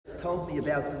told me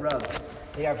about the Rav.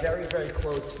 They are very, very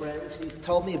close friends. He's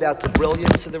told me about the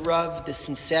brilliance of the Rav, the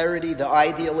sincerity, the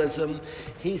idealism.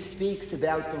 He speaks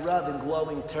about the Rav in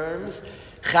glowing terms.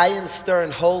 Chaim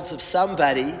Stern holds of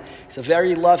somebody. He's a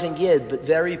very loving Yid, but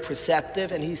very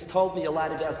perceptive, and he's told me a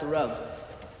lot about the Rav.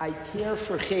 I care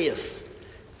for Chayos.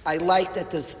 I like that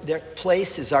their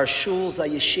places are shuls, are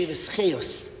yeshivas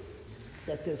Chayos,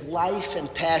 that there's life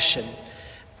and passion.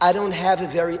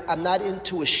 I'm not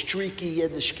into a streaky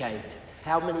Yiddishkeit.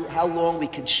 How long we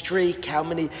can streak,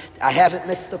 I haven't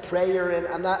missed a prayer,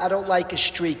 and I don't like a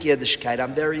streak Yiddishkeit.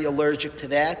 I'm very allergic to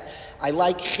that. I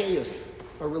like Chayos,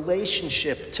 a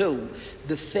relationship too.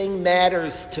 The thing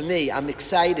matters to me. I'm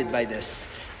excited by this.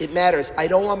 It matters. I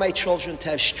don't want my children to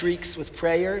have streaks with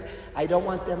prayer. I don't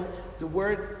want them. The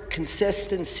word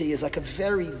consistency is like a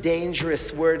very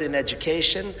dangerous word in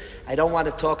education. I don't want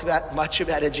to talk much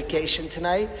about education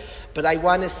tonight, but I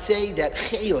want to say that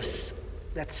chayus,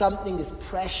 that something is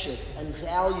precious and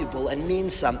valuable and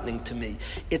means something to me.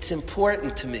 It's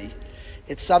important to me.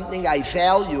 It's something I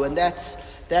value, and that's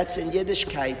in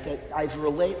Yiddishkeit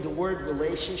that the word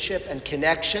relationship and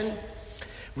connection.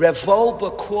 Rav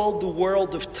Wolbe called the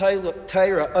world of Torah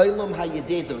Olam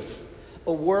HaYedidus,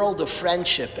 a world of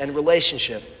friendship and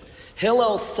relationship.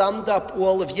 Hillel summed up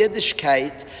all of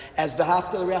Yiddishkeit as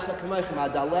V'hafta l'recha k'mochem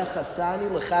adalecha sani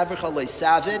l'chavrecha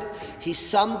lo'savid. He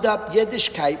summed up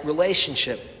Yiddishkeit,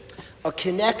 relationship, a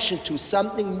connection to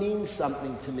something means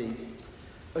something to me.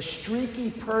 A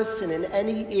streaky person in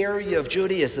any area of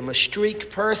Judaism, a streak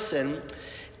person,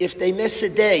 if they miss a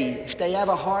day, if they have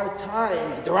a hard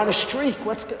time, they're on a streak.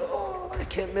 I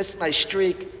can't miss my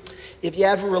streak. If you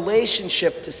have a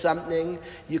relationship to something,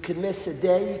 you can miss a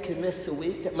day, you can miss a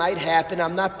week. That might happen.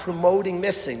 I'm not promoting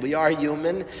missing. We are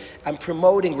human. I'm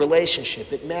promoting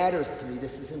relationship. It matters to me.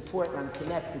 This is important. I'm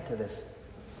connected to this.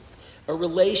 A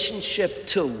relationship,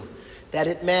 too, that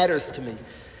it matters to me.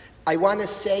 I want to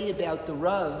say about the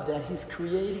Rav that he's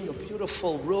creating a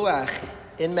beautiful ruach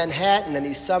in Manhattan, and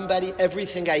he's somebody,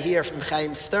 everything I hear from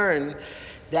Chaim Stern,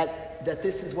 that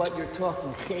this is what you're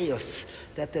talking, chayos,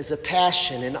 that there's a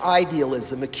passion, an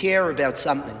idealism, a care about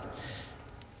something.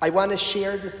 I want to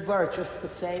share this verse just to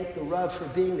thank the Rav for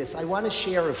being this. I want to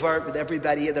share a verse with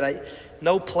everybody here that I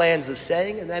no plans of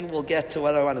saying, and then we'll get to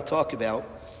what I want to talk about.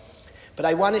 But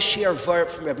I want to share a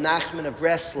verse from Reb Nachman of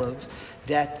Breslov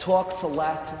that talks a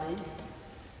lot to me.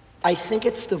 I think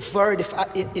it's the verse,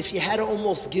 if you had to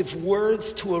almost give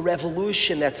words to a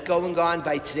revolution that's going on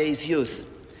by today's youth.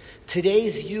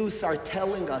 Today's youth are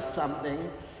telling us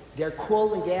something. They're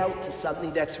calling out to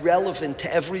something that's relevant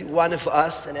to every one of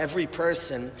us and every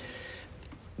person.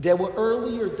 There were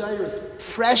earlier dairas,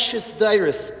 precious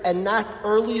dairas, and not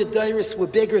earlier dairas were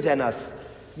bigger than us.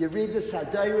 You read this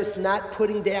hadairas, not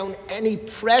putting down any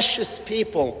precious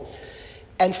people.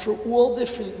 And for all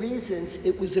different reasons,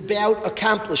 it was about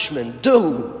accomplishment.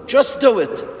 Just do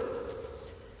it.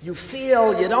 You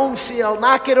feel, you don't feel,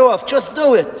 knock it off, just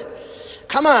do it.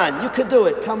 Come on, you could do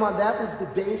it. Come on, that was the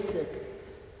basic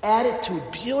attitude.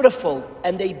 Beautiful.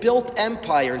 And they built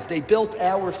empires. They built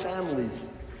our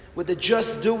families with a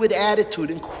just do it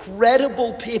attitude.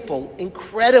 Incredible people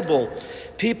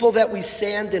that we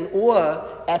stand in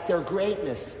awe at their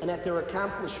greatness and at their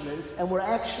accomplishments. And we're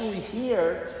actually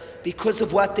here because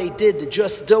of what they did to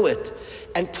just do it.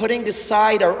 And putting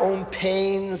aside our own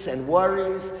pains and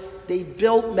worries, they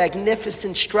built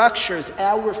magnificent structures,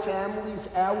 our families,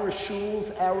 our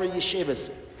shuls, our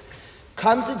yeshivas.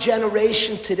 Comes a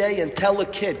generation today and tell a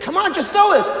kid, come on, just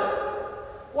do it.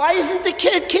 Why isn't the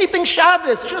kid keeping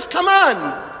Shabbos? Just come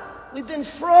on. We've been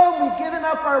from, we've given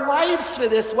up our lives for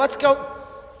this.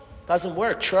 Doesn't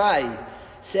work. Try.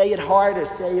 Say it harder.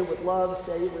 Say it with love.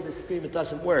 Say it with a scream. It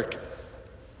doesn't work.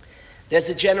 There's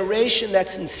a generation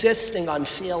that's insisting on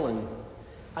feeling,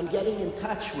 on getting in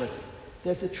touch with.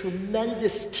 There's a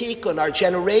tremendous tikkun. Our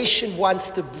generation wants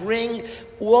to bring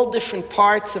all different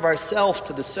parts of ourselves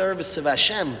to the service of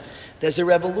Hashem. There's a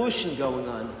revolution going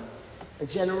on. A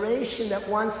generation that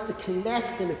wants to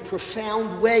connect in a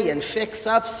profound way and fix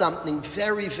up something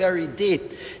very, very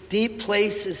deep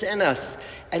places in us,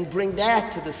 and bring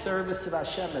that to the service of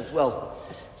Hashem as well.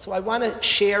 So I want to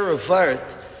share a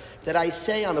word that I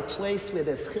say on a place where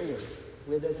there's chiyus,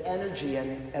 where there's energy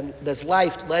and there's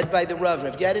life, led by the Rav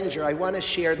Gettinger. I want to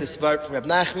share this verse from Reb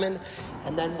Nachman,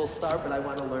 and then we'll start, but I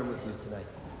want to learn with you tonight.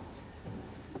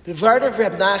 The word of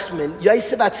Reb Nachman,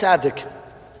 Yosef HaTzadik.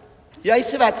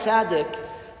 Yosef HaTzadik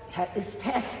is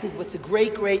tested with the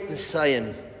great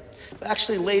Nisayan.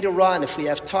 Actually, later on, if we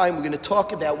have time, we're going to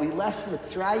talk about, we left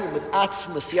Mitzrayim with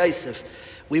Atzmus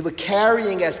Yosef. We were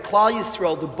carrying as Klal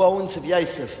Yisrael the bones of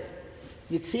Yosef.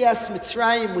 Yetzias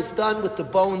Mitzrayim was done with the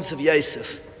bones of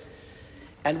Yosef.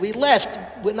 And we left.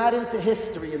 We're not into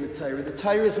history in the Torah. The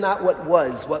Torah is not what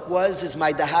was. What was is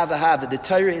my dahava hava. The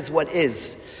Torah is what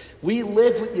is. We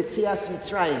live with Yetzias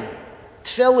Mitzrayim.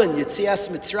 Tefillin, Yetzias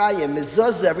Mitzrayim.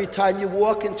 Mezuzah, every time you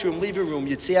walk into a living room,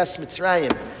 Yetzias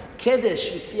Mitzrayim. Kiddush,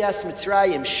 Yetzias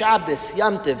Mitzrayim. Shabbos,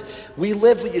 Yom Tov. We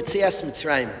live with Yetzias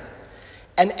Mitzrayim.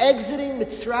 And exiting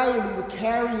Mitzrayim, we were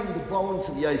carrying the bones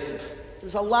of Yosef.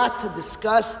 There's a lot to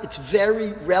discuss. It's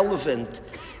very relevant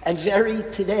and very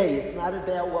today. It's not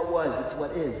about what was, it's what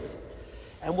is.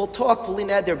 And we'll talk, B'li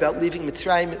Neder, about leaving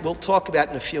Mitzrayim. We'll talk about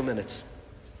it in a few minutes.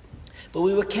 But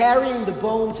we were carrying the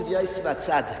bones of Yosef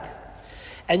HaTzadik.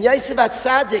 And Yosef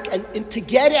HaTzadik, and to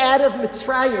get out of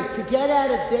Mitzrayim, to get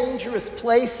out of dangerous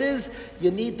places,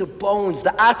 you need the bones, the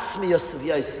atzmius of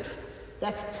Yosef.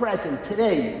 That's present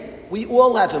today. We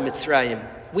all have a Mitzrayim.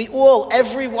 We all,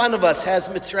 every one of us has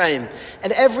Mitzrayim.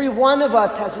 And every one of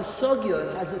us has a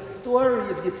sugya, has a story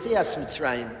of Yetzias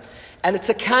Mitzrayim. And it's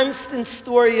a constant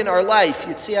story in our life,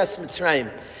 Yetzias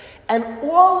Mitzrayim. And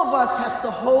all of us have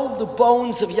to hold the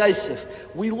bones of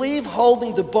Yosef. We leave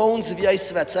holding the bones of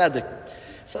Yosef HaTzadik.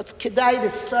 So it's kedai to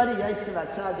study Yosef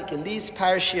HaTzadik in these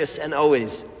parashiyos and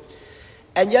always.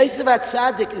 And Yosef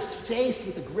HaTzadik is faced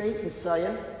with a great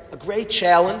Messiah, a great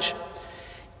challenge.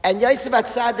 And Yosef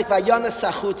HaTzadik, vayonas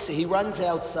achutza, he runs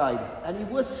outside. And he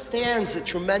withstands a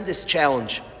tremendous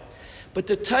challenge. But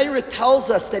the Torah tells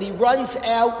us that he runs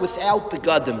out without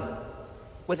begadim,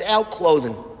 without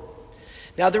clothing.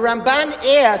 Now the Ramban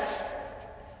asks,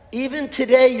 even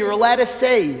today you're allowed to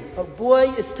say, a boy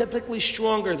is typically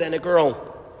stronger than a girl.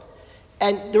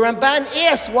 And the Ramban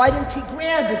asks, why didn't he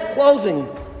grab his clothing?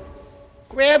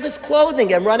 Grab his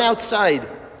clothing and run outside.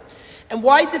 And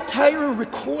why did the Torah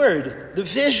record the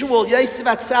visual, Yosef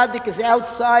HaTzadik is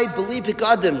outside, B'li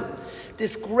begadim.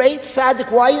 This great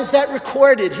tzaddik, why is that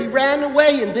recorded? He ran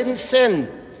away and didn't sin.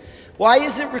 Why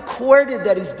is it recorded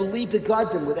that he's B'li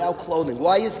begadim, without clothing?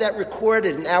 Why is that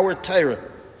recorded in our Torah?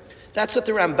 That's what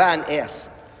the Ramban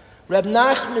asks. Reb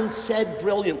Nachman said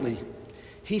brilliantly.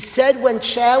 He said when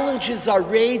challenges are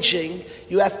raging,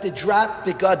 you have to drop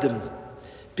begadim.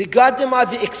 Begadim are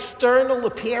the external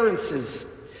appearances,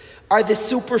 are the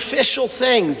superficial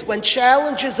things. When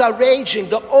challenges are raging,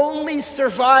 the only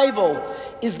survival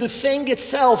is the thing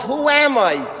itself. Who am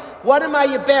I? What am I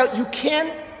about? You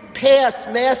can't pass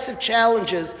massive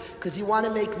challenges because you want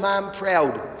to make mom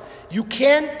proud. You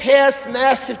can't pass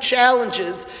massive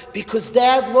challenges because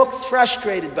dad looks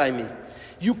frustrated by me.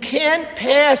 You can't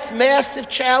pass massive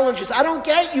challenges. I don't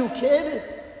get you, kid.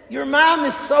 Your mom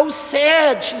is so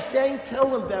sad. She's saying, tell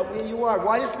him about where you are.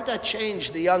 Why doesn't that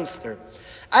change the youngster?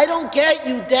 I don't get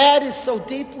you. Dad is so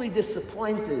deeply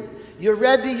disappointed. Your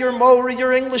Rebbe, your Mora,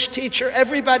 your English teacher,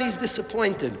 everybody's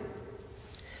disappointed.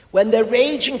 When they're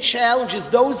raging challenges,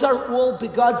 those are all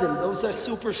begadim. Those are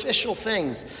superficial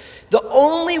things. The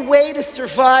only way to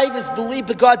survive is B'li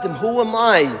begadim. Who am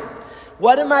I?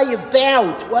 What am I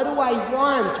about? What do I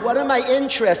want? What am I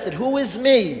interested? Who is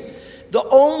me? The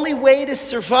only way to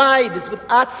survive is with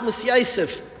Atzmas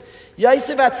Yosef.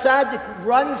 Yosef HaTzadik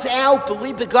runs out,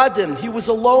 B'li begadim. He was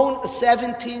alone, a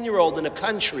 17-year-old in a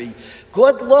country.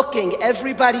 Good looking,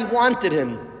 everybody wanted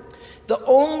him. The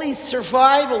only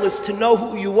survival is to know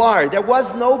who you are. There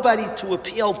was nobody to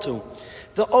appeal to.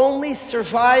 The only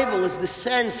survival is the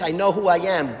sense, I know who I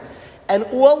am. And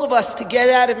all of us, to get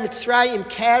out of Mitzrayim,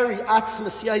 carry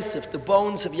Atzmas Yosef, the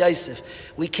bones of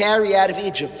Yosef. We carry out of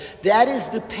Egypt. That is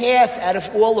the path out of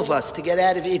all of us to get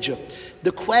out of Egypt.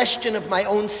 The question of my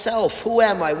own self. Who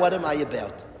am I? What am I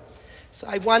about? So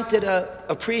I wanted to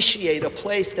appreciate a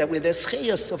place that where there's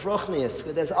chiyus of ruchnius,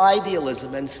 where there's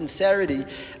idealism and sincerity.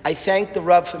 I thank the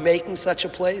Rav for making such a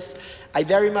place. I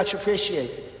very much appreciate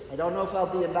it. I don't know if I'll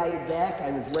be invited back.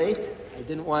 I was late. I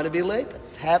didn't want to be late.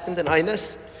 It happened in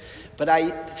Einus. But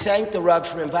I thank the Rav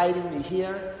for inviting me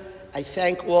here. I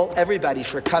thank everybody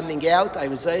for coming out. I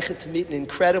was zeicha to meet an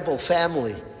incredible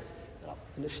family.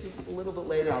 And a little bit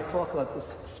later, I'll talk about this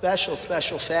special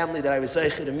family that I was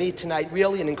zeicha to meet tonight.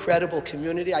 Really an incredible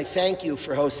community. I thank you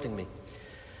for hosting me.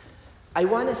 I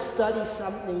want to study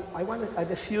something. I have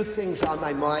a few things on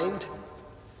my mind.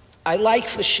 I like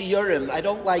for shiurim. I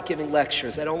don't like giving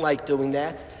lectures. I don't like doing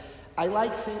that. I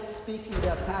like speaking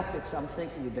about topics I'm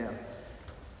thinking about.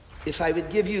 If I would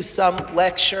give you some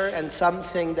lecture and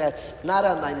something that's not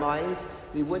on my mind,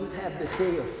 we wouldn't have the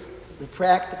chiyus, the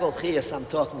practical chiyus I'm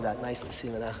talking about. Nice to see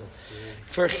Menachem.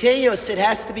 For chiyus, it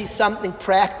has to be something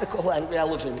practical and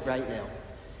relevant right now.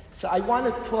 So I want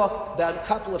to talk about a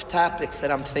couple of topics that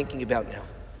I'm thinking about now.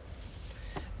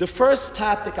 The first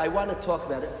topic I want to talk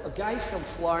about, a guy from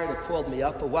Florida called me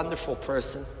up, a wonderful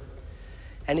person.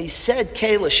 And he said,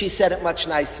 Kalish, he said it much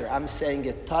nicer. I'm saying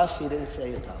it tough, he didn't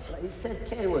say it tough. He said,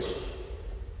 Kalish,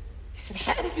 he said,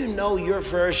 how do you know your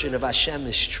version of Hashem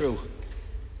is true?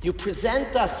 You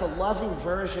present us a loving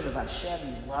version of Hashem.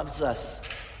 He loves us,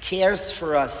 cares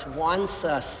for us, wants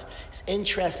us, is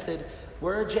interested.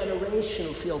 We're a generation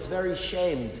who feels very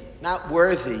shamed, not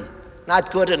worthy,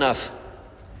 not good enough.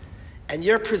 And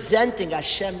you're presenting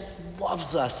Hashem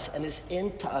loves us and is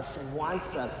into us and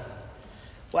wants us.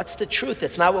 What's the truth?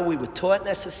 It's not what we were taught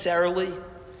necessarily.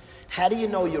 How do you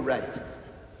know you're right?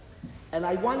 And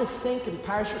I want to think in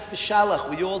Parshas B'Shalach,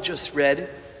 we all just read,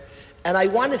 and I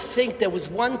want to think there was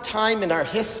one time in our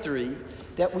history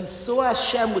that we saw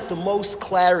Hashem with the most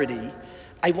clarity.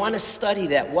 I want to study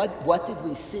that. What did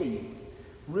we see?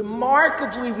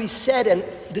 Remarkably, we said, and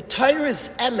the Torah is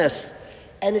emes,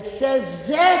 and it says,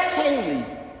 Zeh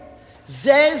Keli.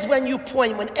 Zeh is when you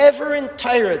point. Whenever in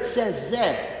Torah it says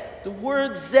Zeh, the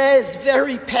word Zeh is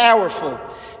very powerful.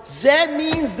 Zeh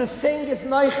means the thing is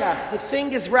noichach, the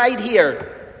thing is right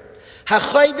here.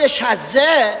 HaChodesh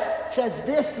HaZeh says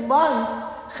this month,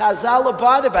 Chazal are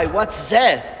bothered by what's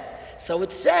Zeh. So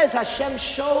it says Hashem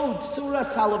showed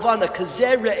Suras Halavana,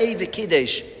 Kazeh Re'eh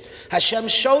V'Kidesh. Hashem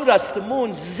showed us the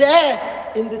moon.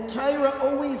 Zeh in the Torah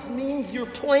always means you're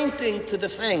pointing to the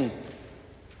thing.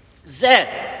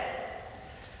 Zeh.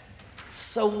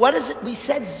 So what is it? We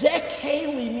said Zeh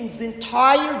Keli means the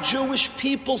entire Jewish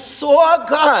people saw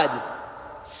God,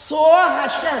 saw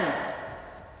Hashem.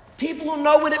 People who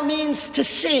know what it means to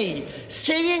see.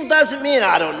 Seeing doesn't mean,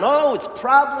 I don't know, it's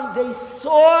probably they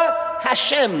saw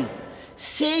Hashem.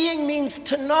 Seeing means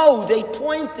to know. They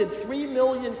pointed, 3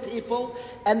 million people,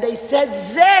 and they said,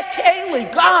 Zeh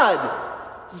Keli,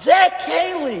 God. Zeh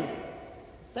Keli.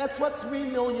 That's what 3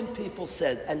 million people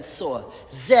said and saw.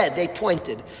 Zeh, they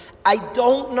pointed. I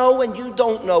don't know and you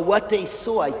don't know what they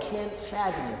saw. I can't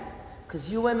fathom it. Because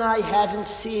you and I haven't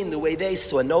seen the way they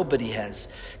saw. Nobody has.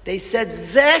 They said,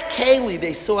 Zeh Keli,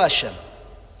 they saw Hashem.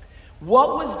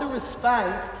 What was the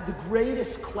response to the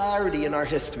greatest clarity in our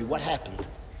history? What happened?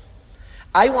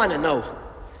 I want to know.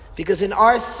 Because in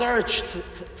our search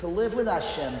to live with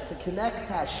Hashem, to connect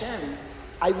to Hashem,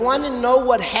 I want to know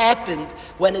what happened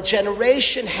when a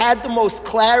generation had the most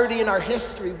clarity in our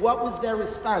history. What was their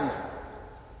response?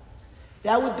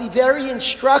 That would be very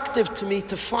instructive to me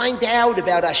to find out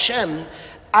about Hashem.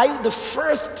 The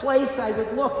first place I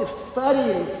would look if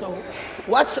studying, so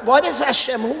what is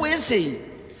Hashem? Who is He?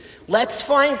 Let's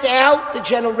find out the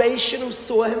generation who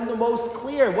saw Him the most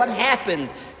clear. What happened?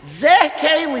 Zeh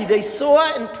Keli, they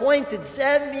saw and pointed.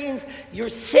 Zeh means you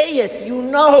say it, you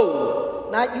know.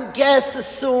 Not you guess,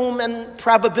 assume, and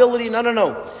probability. No.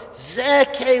 Zeh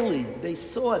Keli, they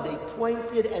saw, they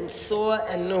pointed and saw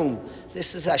and knew.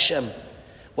 This is Hashem.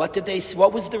 What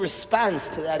was the response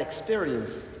to that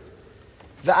experience?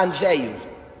 Va'anveyu.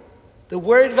 The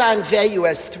word va'anveyu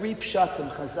has 3 pshatim.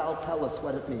 Chazal tell us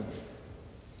what it means.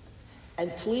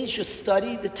 And please just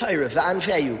study the Torah,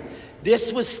 va'anveyu.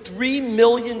 This was 3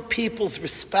 million people's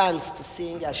response to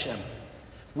seeing Hashem.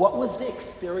 What was the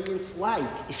experience like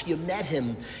if you met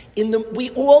Him?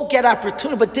 We all get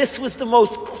opportunity, but this was the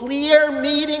most clear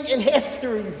meeting in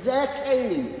history. Zeh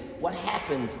Keli. What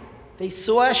happened? They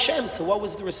saw Hashem, so what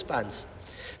was the response?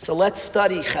 So let's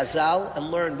study Chazal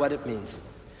and learn what it means.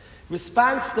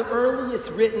 Response, the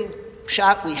earliest written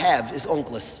pshat we have is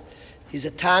Onkelos. He's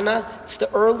a Tana. It's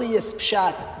the earliest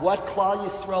pshat, what Klal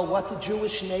Yisrael, what the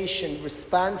Jewish nation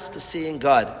responds to seeing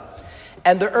God.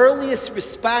 And the earliest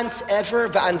response ever,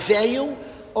 Va'anveyu,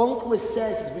 Onkelos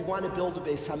says, is we want to build a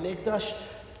Beis HaMikdash,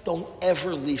 don't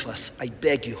ever leave us, I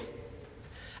beg you.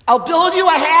 I'll build you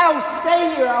a house,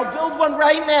 stay here. I'll build one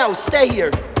right now, stay here.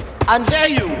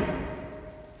 Anveyu.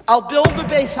 I'll build a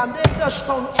Beis HaMikdash,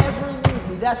 don't ever leave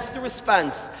me. That's the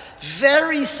response.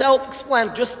 Very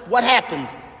self-explanatory, just what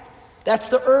happened. That's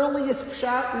the earliest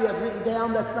pshat we have written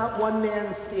down. That's not one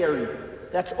man's theory.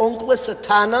 That's Onkelos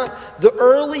Atana, the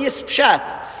earliest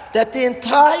pshat. That the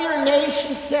entire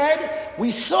nation said,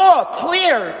 we saw,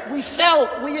 clear, we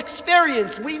felt, we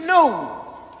experienced, we knew.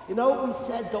 You know what we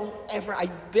said? Don't ever, I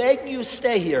beg you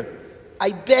stay here.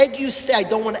 I beg you stay. I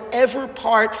don't want to ever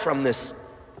part from this.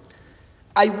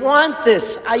 I want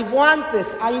this. I want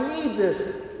this. I need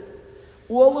this.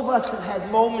 All of us have had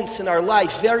moments in our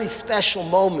life, very special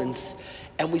moments,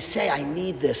 and we say, I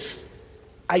need this.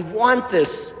 I want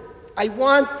this. I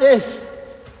want this.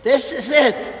 This is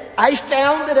it. I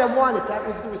found it. I want it. That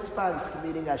was the response to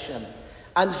meeting Hashem.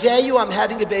 Anveyu, I'm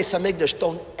having a Beis HaMikdash.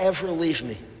 Don't ever leave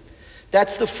me.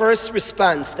 That's the first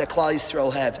response that Klal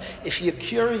Yisrael have. If you're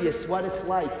curious what it's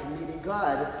like to meeting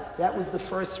God, that was the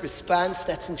first response.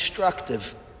 That's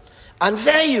instructive.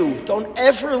 Anveyu, don't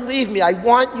ever leave me. I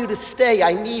want you to stay.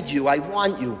 I need you. I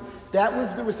want you. That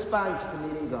was the response to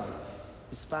meeting God.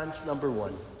 Response number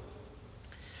 1.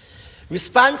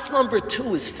 Response number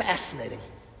 2 is fascinating.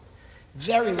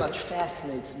 Very much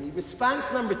fascinates me.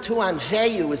 Response number 2 on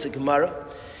Veyu is a Gemara.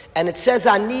 And it says,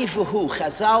 Ani v'hu.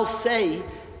 Chazal say,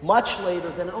 much later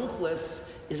than Onkelos,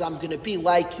 is I'm going to be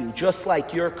like you, just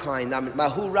like your kind.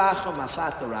 Mahu racham,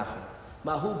 afata racham.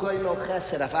 Mahu goymel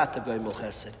chesed, afata goymel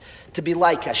chesed. To be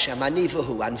like Hashem. Ani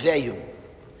v'hu, Anveyu.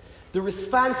 The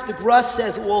response, the Gra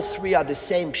says all 3 are the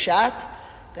same pshat.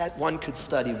 That one could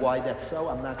study why that's so.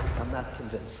 I'm not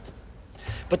convinced.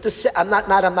 But I'm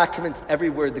not convinced every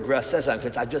word the Gra says I'm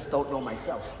convinced. I just don't know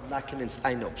myself. I'm not convinced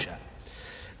I know pshat.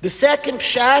 The second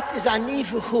pshat is ani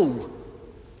v'hu.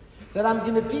 That I'm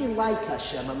going to be like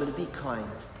Hashem. I'm going to be kind.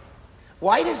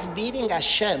 Why does meeting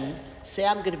Hashem say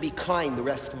I'm going to be kind the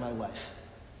rest of my life?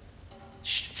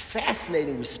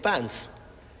 Fascinating response.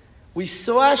 We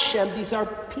saw Hashem. These are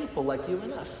people like you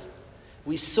and us.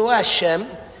 We saw Hashem,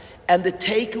 and the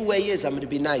takeaway is I'm going to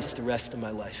be nice the rest of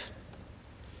my life.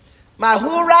 Mahu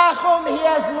rachum, he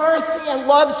has mercy and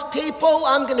loves people.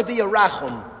 I'm going to be a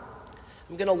rachum.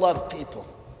 I'm going to love people.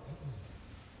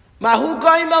 Mahu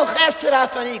goymel chesed,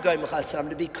 afani goymel chesed. I'm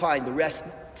going to be kind. The rest,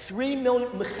 3 million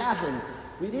mechavim.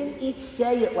 We didn't each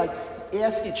say it like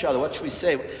ask each other. What should we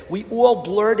say? We all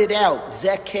blurted out.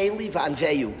 Zekeli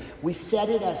v'anveyu. We said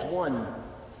it as one.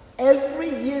 Every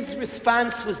Yid's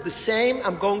response was the same.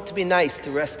 I'm going to be nice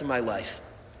the rest of my life.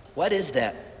 What is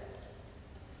that?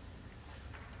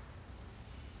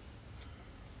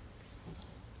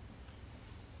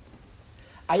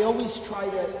 I always try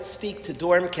to speak to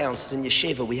dorm councils in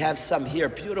yeshiva. We have some here,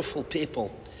 beautiful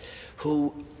people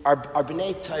who are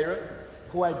b'nei Torah,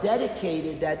 who are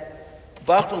dedicated that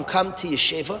Bachram come to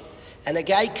yeshiva, and a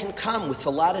guy can come with a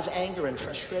lot of anger and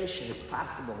frustration. It's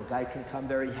possible. A guy can come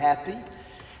very happy,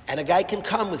 and a guy can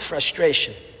come with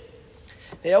frustration.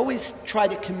 They always try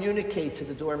to communicate to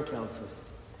the dorm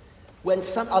councils.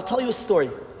 I'll tell you a story.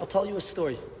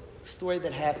 A story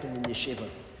that happened in yeshiva.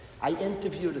 I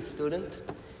interviewed a student,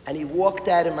 and he walked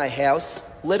out of my house,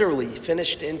 literally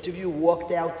finished the interview,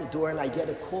 walked out the door, and I get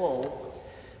a call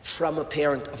from a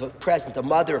parent of a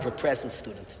mother of a present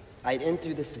student. I had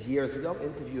interviewed, this is years ago,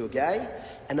 interview a guy,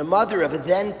 and a mother of a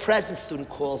then present student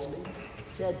calls me and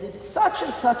said, did such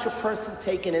and such a person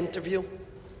take an interview?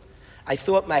 I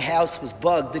thought my house was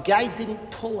bugged. The guy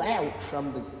didn't pull out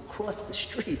from across the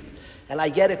street. And I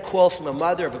get a call from a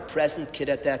mother of a present kid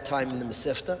at that time in the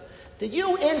Masifta. Did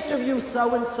you interview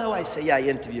so-and-so? I say, yeah, I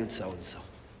interviewed so-and-so.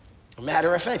 A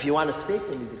matter of fact, if you want to speak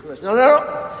to him, he's a Christian.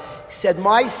 No. He said,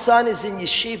 my son is in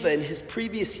yeshiva. In his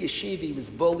previous yeshiva, he was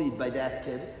bullied by that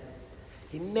kid.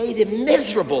 He made him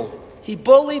miserable. He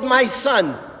bullied my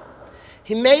son.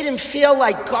 He made him feel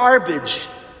like garbage.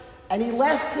 And he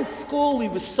left his school. He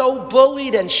was so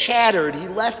bullied and shattered. He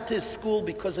left his school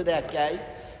because of that guy.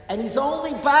 And he's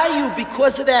only by you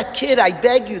because of that kid. I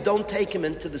beg you, don't take him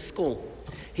into the school.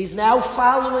 He's now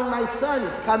following my son.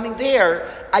 He's coming there.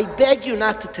 I beg you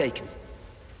not to take him.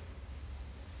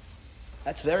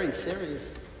 That's very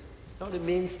serious. You know what it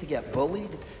means to get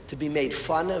bullied, to be made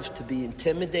fun of, to be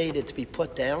intimidated, to be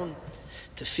put down,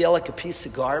 to feel like a piece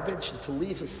of garbage, and to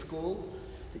leave a school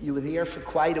that you were there for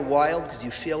quite a while because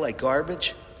you feel like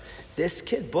garbage. This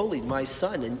kid bullied my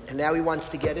son, and now he wants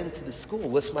to get into the school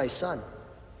with my son.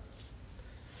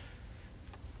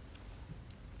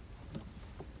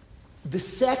 The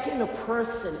second a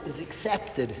person is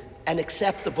accepted and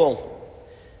acceptable,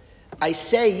 I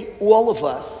say all of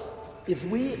us, if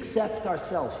we accept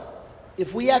ourselves,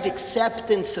 if we have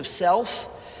acceptance of self,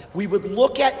 we would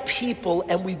look at people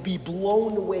and we'd be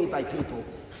blown away by people.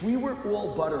 If we were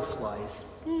all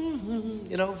butterflies,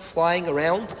 flying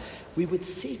around, we would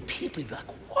see people, we'd be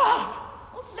like, wow,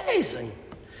 amazing.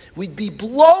 We'd be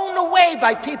blown away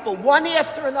by people, one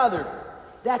after another.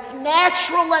 That's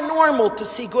natural and normal to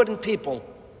see good in people.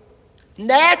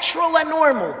 Natural and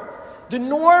normal. The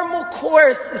normal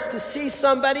course is to see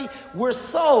somebody. We're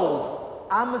souls.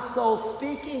 I'm a soul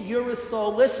speaking, you're a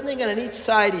soul listening, and on each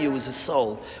side of you is a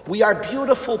soul. We are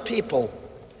beautiful people.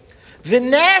 The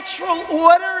natural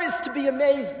order is to be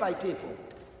amazed by people.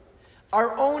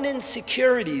 Our own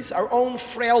insecurities, our own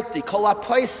frailty, kol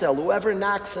ha-paisel, whoever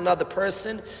knocks another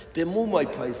person, b'mumay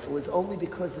paisel, is only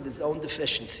because of his own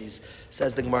deficiencies,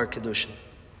 says the Gemara Kedushin.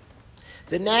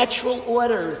 The natural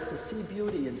order is to see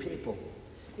beauty in people,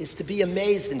 is to be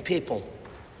amazed in people.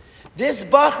 This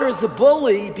bacher is a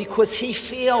bully because he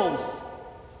feels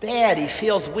bad, he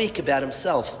feels weak about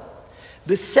himself.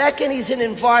 The second he's in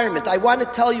environment, I want to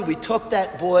tell you, we took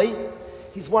that boy,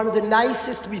 He's one of the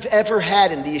nicest we've ever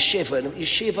had in the yeshiva, a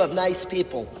yeshiva of nice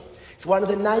people. He's one of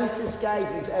the nicest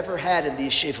guys we've ever had in the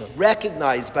yeshiva,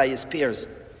 recognized by his peers.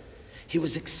 He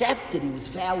was accepted, he was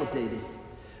validated.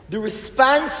 The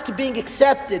response to being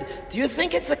accepted, do you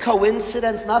think it's a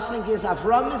coincidence? Nothing is.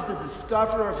 Avram is the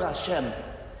discoverer of Hashem.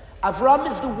 Avram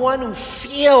is the one who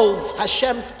feels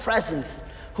Hashem's presence,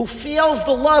 who feels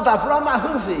the love, Avram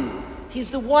Ahuvi. He's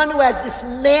the one who has this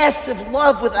massive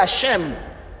love with Hashem.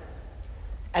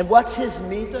 And what's his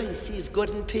midah? He sees good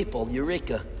in people,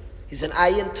 Eureka. He's an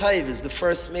ayin tov, is the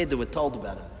first midah we're told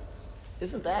about him.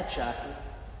 Isn't that shocking?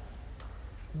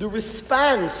 The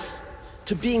response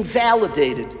to being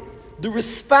validated, the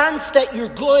response that you're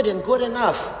good and good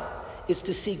enough, is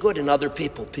to see good in other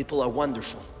people. People are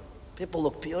wonderful. People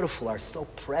look beautiful, are so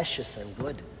precious and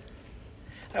good.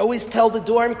 I always tell the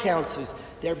dorm counselors,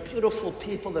 they're beautiful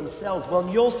people themselves. Well,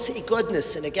 you'll see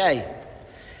goodness in a guy.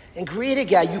 And greet a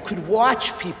guy, you could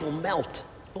watch people melt.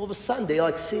 All of a sudden, they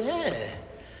see,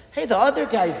 hey, the other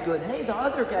guy's good. Hey, the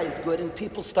other guy's good. And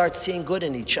people start seeing good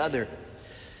in each other.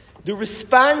 The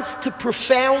response to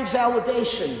profound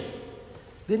validation,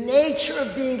 the nature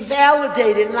of being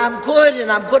validated, and I'm good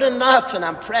enough, and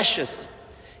I'm precious,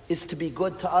 is to be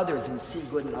good to others and see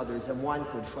good in others and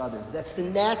want good for others. That's the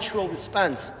natural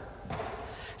response.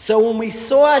 So when we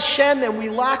saw Hashem and we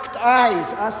locked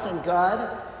eyes, us and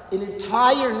God, an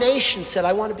entire nation said,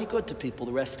 I want to be good to people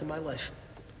the rest of my life.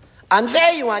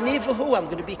 Anveyu, anivahu, I'm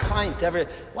going to be kind to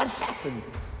everyone. What happened?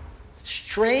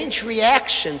 Strange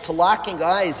reaction to locking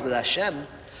eyes with Hashem.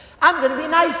 I'm going to be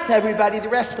nice to everybody the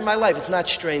rest of my life. It's not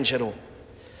strange at all.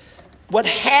 What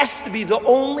has to be the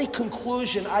only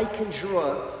conclusion I can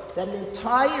draw, that an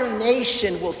entire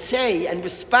nation will say and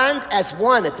respond as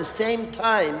one at the same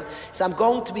time, is I'm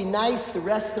going to be nice the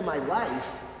rest of my life.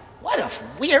 What a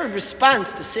weird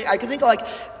response to say. I can think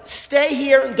stay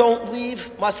here and don't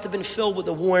leave must have been filled with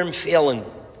a warm feeling.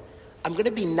 I'm going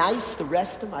to be nice the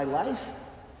rest of my life?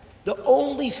 The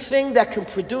only thing that can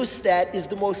produce that is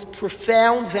the most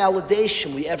profound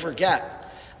validation we ever get.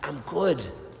 I'm good,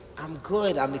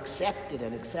 I'm accepted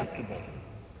and acceptable.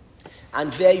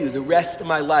 Anveyu, the rest of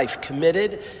my life,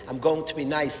 committed, I'm going to be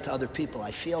nice to other people. I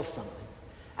feel something.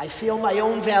 I feel my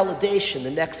own validation.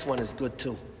 The next one is good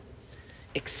too.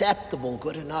 Acceptable,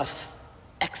 good enough,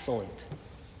 excellent.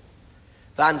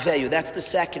 Vanveyu, that's the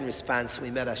second response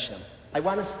we met Hashem. I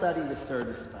want to study the third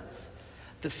response.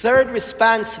 The third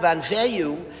response of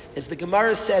Anveyu is the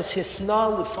Gemara says,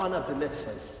 Hisna lefana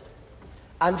b'mitzvahs.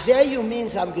 Anveyu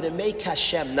means I'm going to make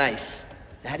Hashem nice.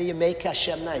 How do you make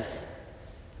Hashem nice?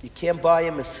 You can't buy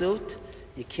him a suit.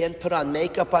 You can't put on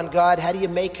makeup on God. How do you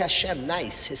make Hashem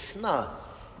nice? Hisna.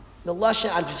 The Lashon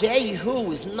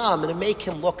Anveyu is no, I'm going to make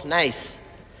him look nice.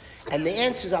 And the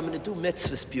answer is I'm going to do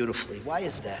mitzvahs beautifully. Why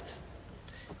is that?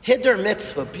 Hiddur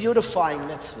mitzvah, beautifying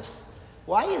mitzvahs.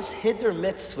 Why is Hiddur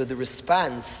mitzvah the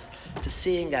response to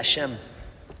seeing Hashem?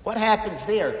 What happens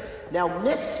there? Now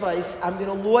mitzvahs, I'm going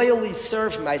to loyally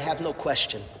serve him, I'd have no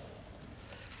question.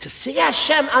 To see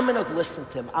Hashem, I'm going to listen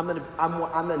to him.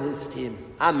 I'm in his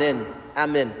team. I'm in.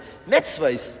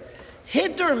 Mitzvahs.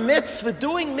 Hiddur mitzvah,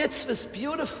 doing mitzvahs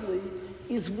beautifully,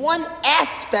 is one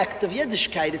aspect of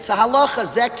Yiddishkeit. It's a halacha,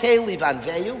 zekeli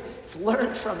vanveyu. It's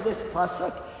learned from this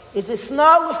pasuk. Is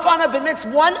isna lefana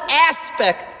b'mitzvah, one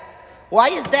aspect. Why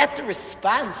is that the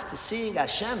response to seeing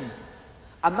Hashem?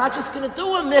 I'm not just going to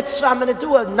do a mitzvah, I'm going to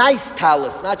do a nice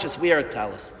talis, not just wear a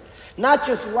talis. Not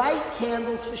just light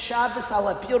candles for Shabbos, I'll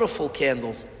have beautiful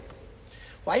candles.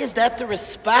 Why is that the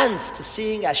response to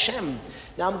seeing Hashem?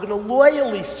 Now I'm going to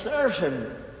loyally serve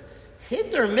him.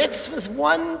 Hiddur mitzvah is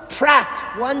one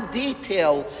prat, one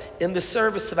detail in the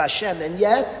service of Hashem. And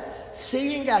yet,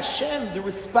 seeing Hashem, the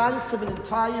response of an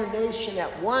entire nation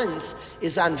at once,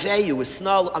 is anveyu, is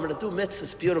snal. I'm going to do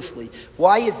mitzvahs beautifully.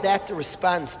 Why is that the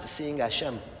response to seeing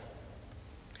Hashem?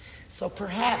 So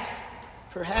perhaps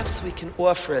we can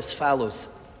offer as follows.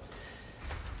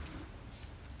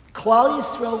 Klal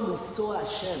Yisrael, we saw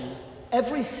Hashem.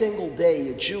 Every single day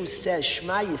a Jew says,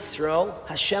 Shema Yisrael,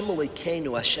 Hashem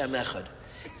Elokeinu, Hashem Echad.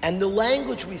 And the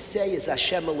language we say is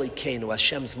Hashem Elokeinu,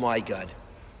 Hashem's my God.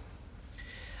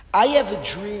 I have a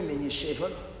dream in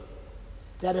Yeshiva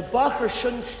that a bacher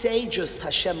shouldn't say just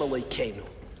Hashem Elokeinu.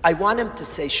 I want him to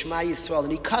say Shema Yisrael,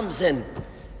 and he comes in.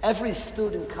 Every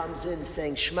student comes in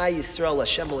saying Shema Yisrael,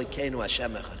 Hashem Elokeinu,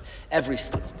 Hashem Echad. Every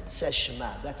student says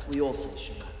Shema. We all say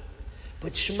Shema.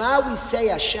 But Shema, we say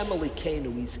Hashem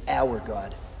Elokeinu, he's our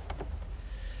God.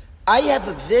 I have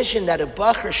a vision that a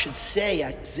bacher should say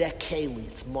Zekeli,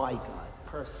 it's my God,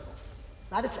 personal.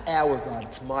 Not it's our God,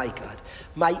 it's my God.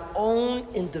 My own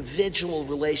individual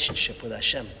relationship with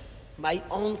Hashem. My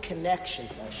own connection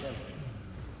to Hashem.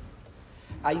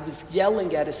 I was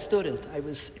yelling at a student. I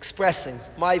was expressing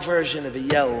my version of a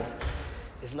yell.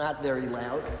 It's not very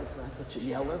loud. It's not such a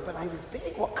yeller, but I was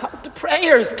being, well, come to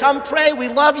prayers. Come pray. We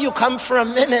love you. Come for a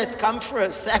minute. Come for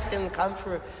a second. Come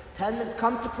for 10 minutes.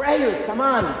 Come to prayers. Come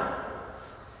on.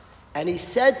 And he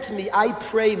said to me, I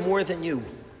pray more than you.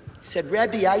 He said,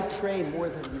 Rebbe, I pray more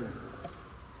than you. He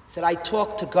said, I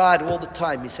talk to God all the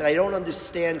time. He said, I don't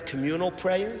understand communal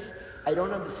prayers. I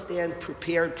don't understand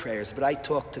prepared prayers, but I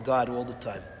talk to God all the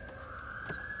time.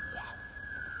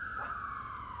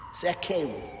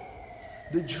 Zekeli.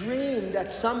 The dream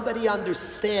that somebody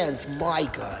understands, my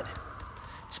God.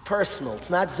 It's personal. It's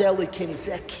not Zelikin,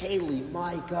 Zekeli,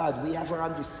 my God. We have our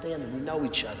understanding. We know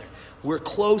each other. We're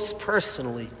close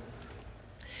personally.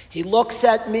 He looks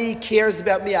at me, cares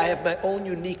about me. I have my own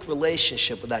unique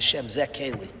relationship with Hashem,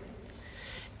 Zekeli.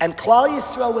 And Klal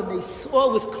Yisrael, when they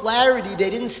saw with clarity, they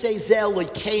didn't say Ze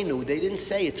Elokeinu. They didn't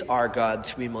say it's our God,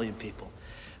 3 million people.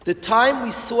 The time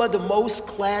we saw the most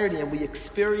clarity and we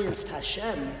experienced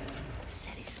Hashem, we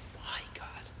said, He's my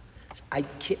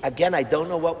God. I don't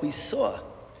know what we saw.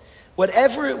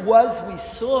 Whatever it was we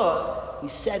saw, we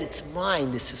said, it's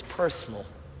mine, this is personal.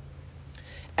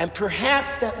 And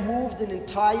perhaps that moved an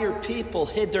entire people,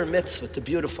 Hiddur mitzvah, to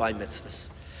beautify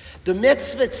mitzvahs. The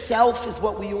mitzvah itself is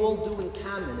what we all do in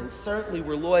common, and certainly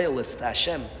we're loyalists to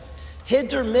Hashem.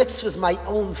 Hiddur mitzvah is my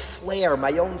own flair,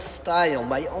 my own style,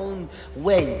 my own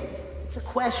way. It's a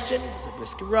question, it's a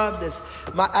brisker rub,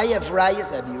 I have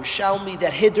rayas, I have Yerushalmi,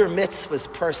 that Hiddur mitzvah is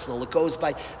personal. It goes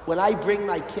by, when I bring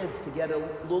my kids to get a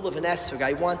lulav and esrog,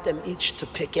 I want them each to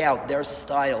pick out their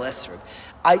style esrog.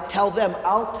 I tell them,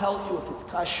 I'll tell you if it's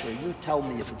kosher, you tell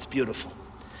me if it's beautiful.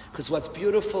 Because what's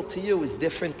beautiful to you is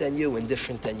different than you and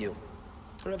different than you.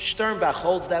 Rav Sternbach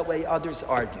holds that way, others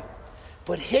argue.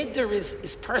 But Hiddur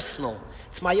is personal.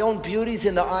 It's my own beauties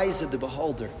in the eyes of the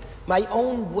beholder. My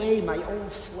own way, my own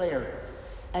flair.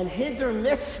 And Hiddur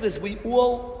mitzvahs, we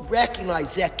all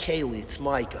recognize Zekeli, it's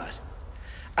my God.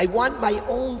 I want my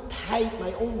own type,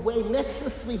 my own way.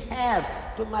 Mitzvahs we have,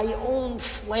 but my own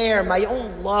flair, my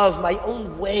own love, my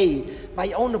own way,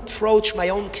 my own approach, my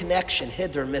own connection.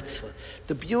 Hiddur mitzvah.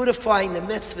 The beautifying the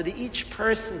mitzvah, the each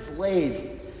person's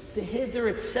lave. The Hiddur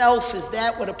itself is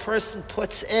that what a person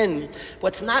puts in.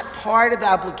 What's not part of the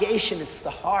obligation, it's the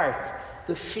heart,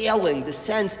 the feeling, the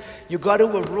sense. You go to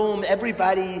a room,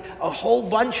 everybody, a whole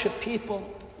bunch of people,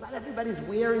 not everybody's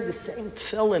wearing the same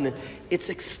tefillin. It's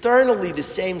externally the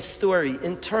same story.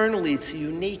 Internally, it's a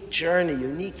unique journey,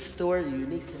 unique story,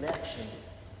 unique connection.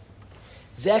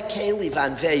 Zekeli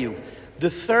vanveyu. The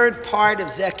third part of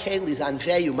Zekeli is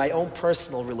anveyu, my own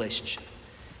personal relationship.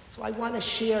 So I want to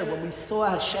share, when we saw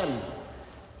Hashem,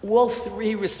 all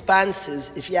 3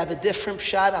 responses. If you have a different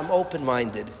pshat, I'm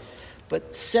open-minded.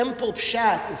 But simple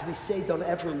pshat is we say, don't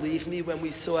ever leave me when we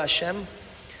saw Hashem.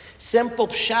 Simple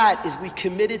pshat is we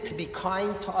committed to be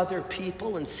kind to other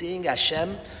people and seeing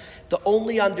Hashem. The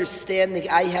only understanding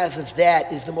I have of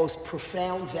that is the most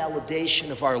profound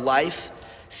validation of our life,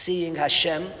 seeing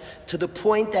Hashem, to the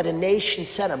point that a nation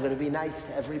said, I'm going to be nice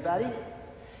to everybody.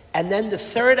 And then the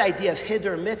third idea of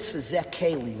Hiddur mitzvah,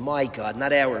 Zekeli, my God,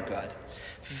 not our God.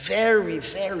 Very,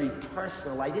 very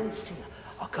personal. I didn't see,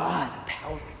 oh God,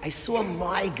 powerful. I saw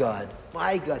my God.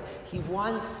 My God, He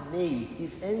wants me.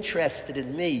 He's interested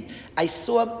in me. I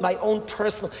saw my own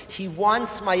personal, He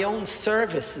wants my own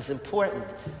service is important.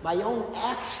 My own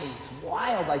actions,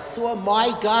 wild. I saw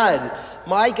my God.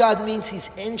 My God means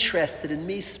He's interested in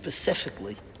me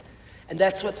specifically. And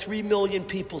that's what 3 million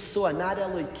people saw. Not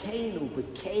Elokeinu,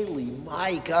 but Keli,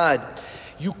 my God.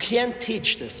 You can't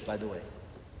teach this, by the way.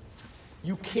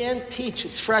 You can't teach.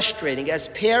 It's frustrating. As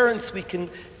parents, we can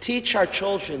teach our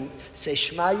children, say,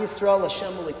 Shema Yisrael,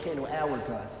 Hashem Elokeinu, our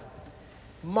God.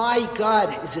 My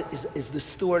God is the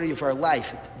story of our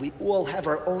life. We all have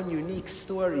our own unique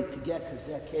story to get to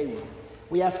Zekeli.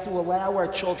 We have to allow our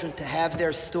children to have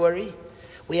their story.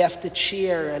 We have to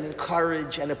cheer and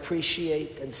encourage and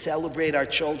appreciate and celebrate our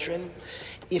children.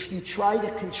 If you try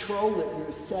to control it,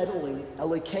 you're settling.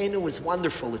 Elokeinu is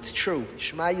wonderful, it's true.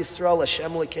 Shema Yisrael,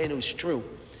 Hashem Elokeinu is true.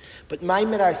 But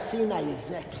Maimon Har Sinai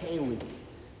is Zekeli.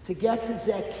 To get to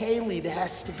Zekeli, there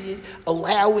has to be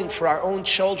allowing for our own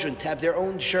children to have their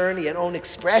own journey and own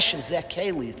expression.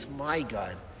 Zekeli, it's my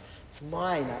God. It's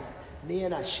mine. Me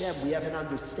and Hashem, we have an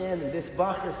understanding. This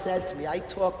Bacher said to me, I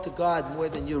talk to God more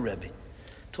than you, Rebbe.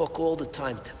 Talk all the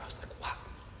time to him. I was like, wow,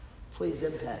 please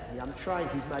impact me. I'm trying.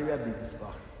 He's my Rebbe, this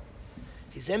Bacher.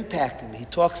 He's impacting me. He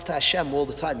talks to Hashem all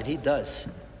the time, and he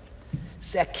does.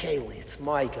 Zekeli, it's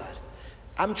my God.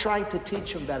 I'm trying to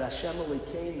teach him about Hashem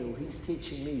Elokeinu. He's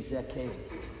teaching me Zekeli.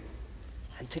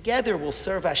 And together we'll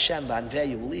serve Hashem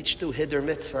b'anveyu. We'll each do Hiddur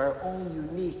Mitzvah, our own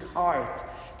unique heart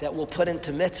that we'll put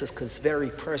into mitzvahs because it's very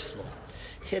personal.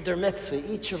 Hiddur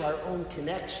Mitzvah, each of our own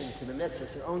connection to the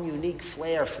mitzvah, our own unique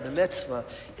flair for the mitzvah,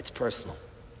 it's personal.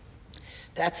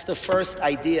 That's the first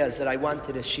ideas that I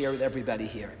wanted to share with everybody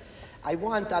here. I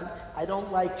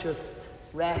don't like just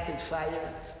rapid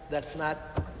fire. That's not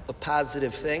a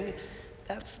positive thing.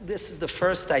 This is the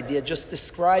first idea, just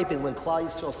describing when Klal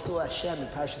Yisrael saw Hashem in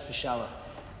Parshas Beshalach.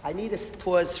 I need to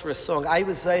pause for a song. I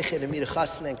was Zeicher to meet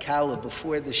Chasna and Kala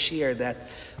before the shir that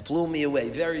blew me away.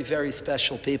 Very, very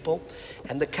special people.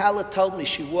 And the Kala told me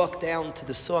she walked down to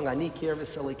the song, Ani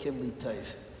Kirvis Elikim Li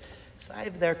Tov. So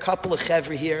there are a couple of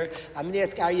chevra here. I'm going to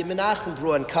ask Aryeh Menachem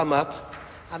Bruin come up.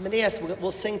 I'm going to ask, we'll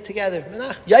sing together.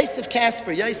 Menachem. Yosef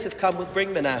Kasper, Yosef, come, we'll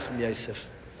bring Menachem, Yosef.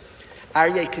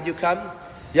 Aryeh, could you come?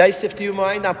 Yosef, do you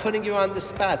mind? I'm putting you on the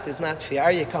spot. It's not fair.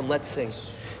 Aryeh, come, let's sing.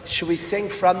 Should we sing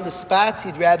from the spots?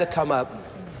 You'd rather come up.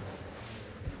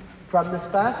 From the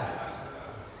spots?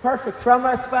 Perfect. From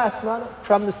our spots, no?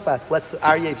 From the spots. Let's,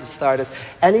 Aryeh, to start us.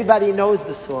 Anybody knows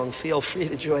the song, feel free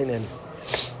to join in.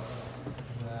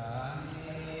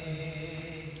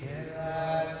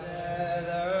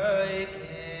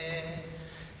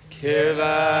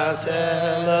 Kirvas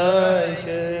Elohim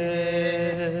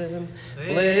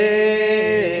Lita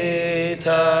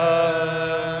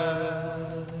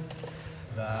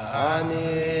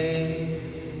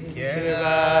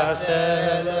Kirvas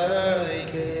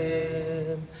Elohim,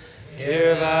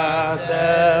 Kirvas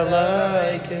Elohim,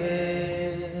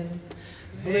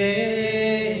 Lita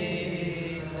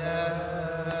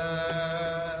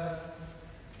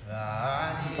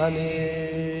Vani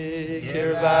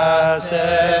Kirvas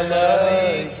Elohim,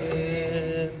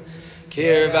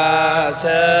 Kirvas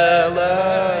Elohim, Lita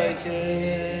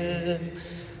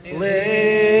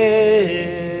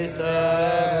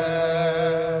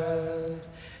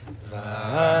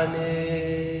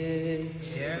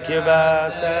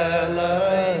Kirvas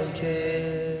Elohim,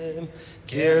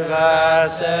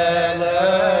 Kirvas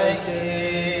Elohim,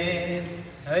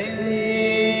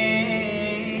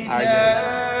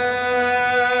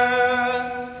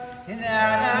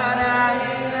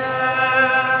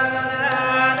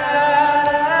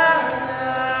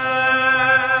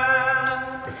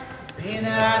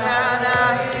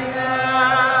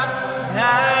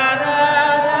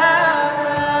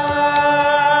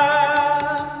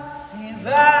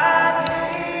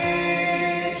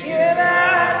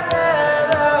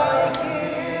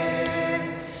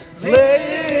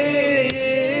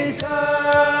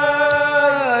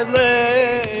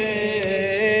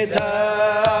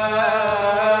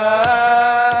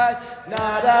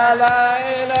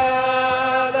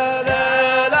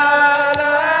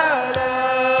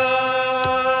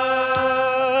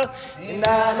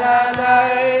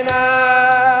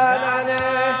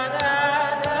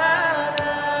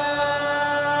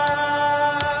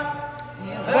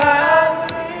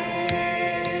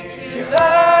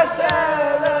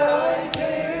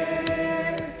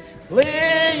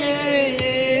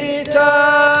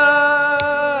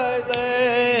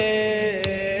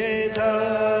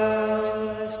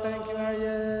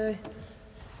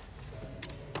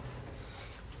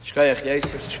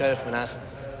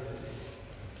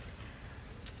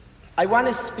 I want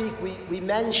to speak, we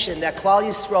mentioned that Klal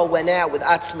Yisrael went out with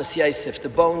Atzmas Yosef, the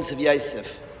bones of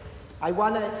Yosef. I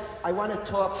want to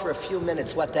talk for a few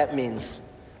minutes what that means.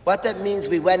 What that means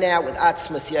we went out with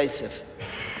Atzmas Yosef.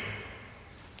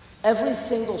 Every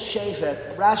single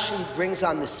Shevet, Rashi brings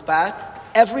on the spot,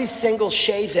 every single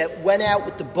Shevet went out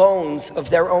with the bones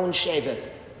of their own Shevet.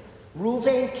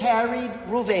 Reuven carried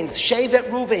Reuven's, Shevet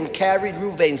Reuven carried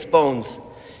Reuven's bones.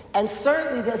 And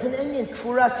certainly there's an Inyan,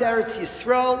 Kfuras Eretz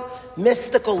Yisrael,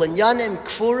 mystical Inyanim,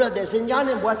 Kfura. There's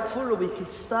Inyanim, what Kfura, we could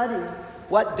study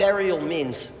what burial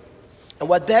means. And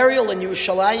what burial in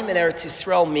Yerushalayim and Eretz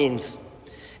Yisrael means.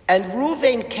 And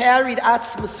Reuven carried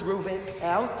Atzmas Reuven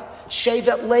out.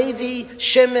 Shevet Levi,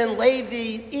 Shimon,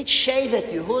 Levi, each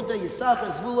Shevet, Yehuda,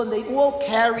 Yisachar, Zvulun, they all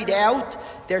carried out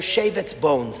their Shevet's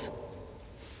bones.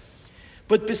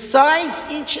 But besides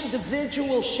each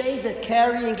individual Shevet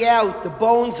carrying out the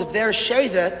bones of their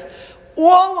Shevet,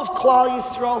 all of Klal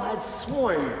Yisrael had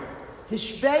sworn.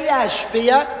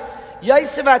 Hishbeya,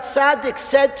 Yosef HaTzadik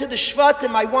said to the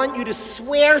Shvatim, I want you to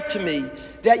swear to me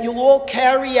that you'll all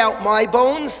carry out my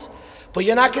bones, but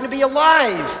you're not going to be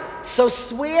alive. So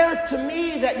swear to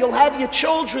me that you'll have your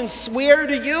children swear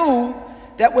to you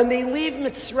that when they leave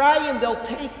Mitzrayim, they'll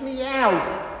take me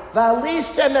out. From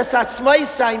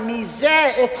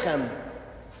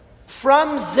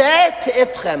Zeh to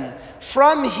Itchem.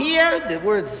 From here, the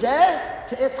word Zeh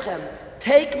to Itchem.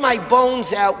 Take my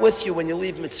bones out with you when you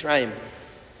leave Mitzrayim.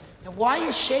 And why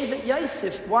is Shevet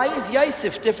Yosef? Why is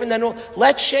Yosef different than all?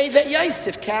 Let Shevet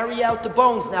Yosef carry out the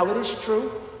bones. Now it is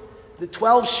true. The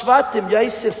 12 Shvatim,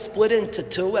 Yosef split into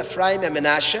two, Ephraim and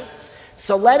Menashe.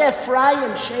 So let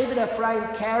Ephraim, Shevet Ephraim,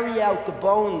 carry out the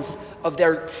bones of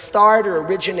their starter,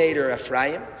 originator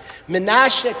Ephraim.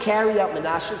 Menashe carry out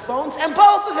Menashe's bones, and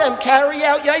both of them carry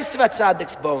out Yosef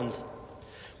HaTzaddik's bones.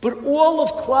 But all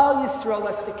of Klal Yisrael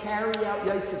has to carry out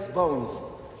Yosef's bones.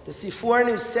 The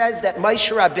Sifornu says that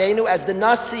Moshe Rabbeinu, as the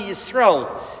Nasi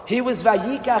Yisrael, he was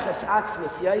Vayikach es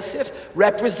Atzmas Yosef,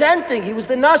 representing, he was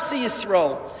the Nasi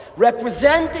Yisrael,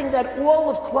 representing that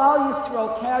all of Klal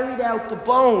Yisrael carried out the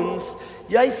bones.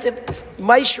 Yosef,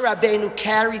 Moshe Rabbeinu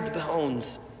carried the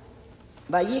bones.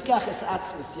 Vayikach es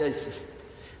Atzmas Yosef.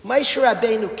 Moshe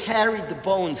Rabbeinu carried the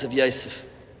bones of Yosef.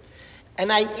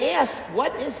 And I ask,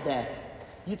 what is that?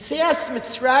 Yitzias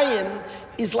Mitzrayim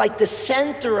is like the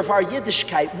center of our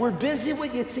Yiddishkeit. We're busy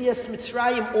with Yitzias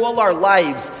Mitzrayim all our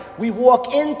lives. We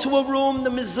walk into a room, the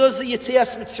mezuzah,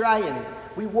 Yitzias Mitzrayim.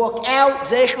 We walk out,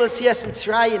 Zeichel Yitzias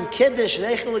Mitzrayim, Kiddush,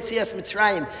 Zeichel Yitzias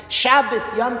Mitzrayim,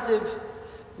 Shabbos, Yom Tov.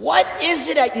 What is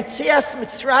it at Yitzias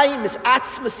Mitzrayim is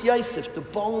Atzmas Yosef, the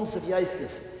bones of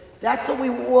Yosef. That's what we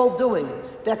were all doing.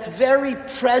 That's very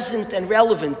present and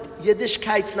relevant.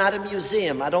 Yiddishkeit's not a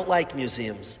museum. I don't like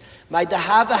museums. My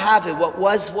dahava have, what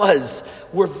was.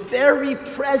 We're very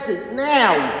present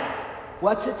now.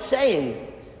 What's it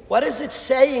saying? What is it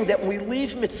saying that when we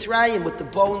leave Mitzrayim with the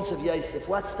bones of Yosef?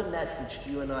 What's the message to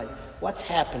you and I? What's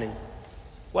happening?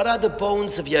 What are the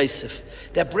bones of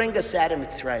Yosef that bring us out of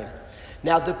Mitzrayim?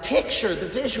 Now the picture, the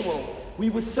visual, we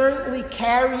were certainly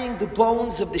carrying the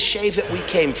bones of the Shevet we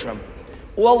came from.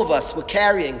 All of us were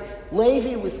carrying.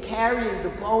 Levi was carrying the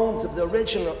bones of the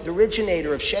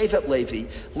originator of Shevet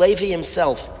Levi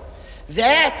himself.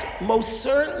 That most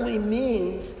certainly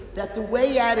means that the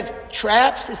way out of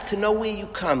traps is to know where you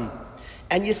come.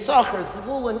 And Yisachar,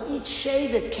 Zvulun, each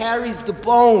Shevet carries the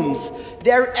bones,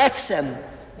 their etzem,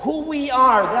 who we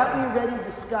are, that we already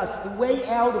discussed. The way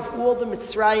out of all the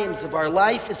Mitzrayims of our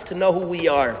life is to know who we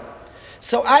are.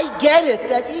 So I get it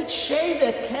that each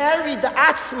Shevet carried the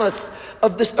atzmas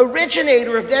of the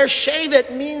originator of their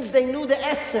Shevet means they knew the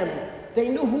etzem. They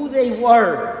knew who they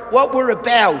were, what we're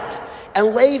about.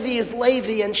 And Levi is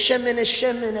Levi, and Shimon is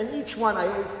Shimon, and each one, I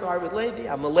always start with Levi.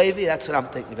 I'm a Levi, that's what I'm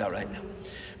thinking about right now.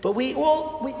 But we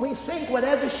think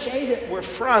whatever Shevet we're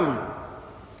from,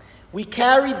 we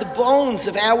carried the bones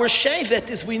of our Shevet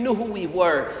as we knew who we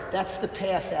were. That's the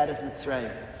path out of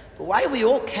Mitzrayim. But why are we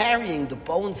all carrying the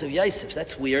bones of Yosef?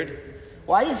 That's weird.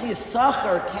 Why is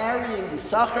Yisachar carrying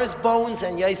Yisachar's bones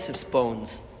and Yosef's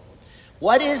bones?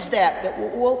 What is that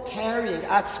we're all carrying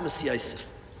Atzmas Yosef?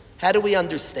 How do we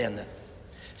understand that?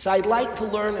 So I'd like to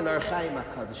learn in our Chaim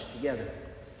HaKadosh together.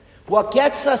 What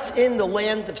gets us in the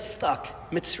land of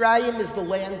stuck? Mitzrayim is the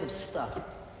land of stuck.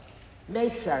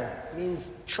 Meitzar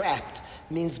means trapped,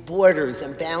 means borders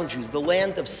and boundaries, the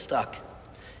land of stuck.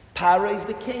 Paro is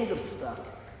the king of stuck.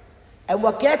 And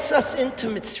what gets us into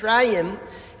Mitzrayim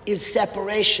is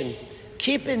separation.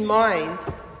 Keep in mind,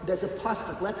 there's a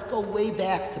pasuk. Let's go way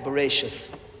back to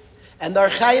Bereshis. And the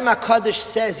Chaim HaKadosh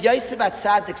says, Yosef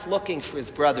HaTzaddik's looking for his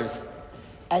brothers.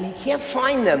 And he can't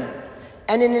find them.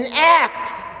 And in an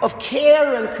act of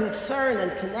care and concern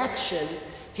and connection,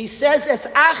 he says, Es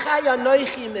achai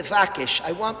anoichi mevakesh.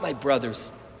 I want my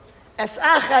brothers. Es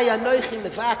achai anoichi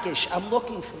mevakesh. I'm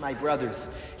looking for my brothers.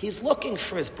 He's looking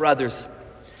for his brothers.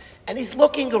 And he's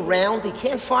looking around, he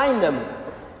can't find them.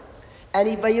 And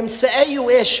a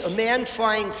man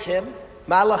finds him,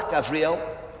 Malach Gavriel,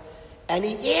 and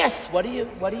he asks, what do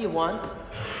you want?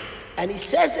 And he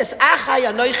says, Es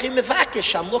achai anoichi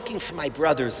mevakesh, I'm looking for my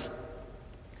brothers.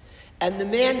 And the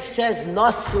man says,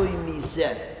 Nasui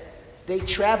mizeh. They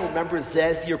traveled, remember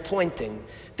Zez, you're pointing.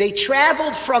 They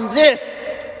traveled from this.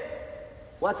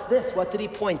 What's this? What did he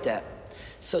point at?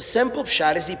 So simple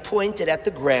pshat is he pointed at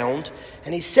the ground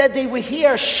and he said they were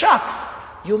here. Shucks,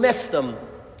 you missed them.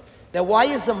 Now why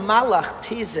is a malach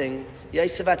teasing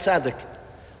Yosef HaTzaddik?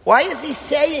 Why is he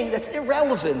saying that's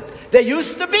irrelevant? They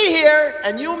used to be here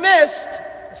and you missed.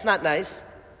 It's not nice.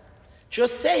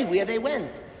 Just say where they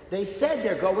went. They said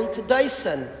they're going to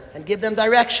Dyson and give them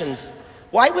directions.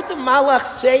 Why would the malach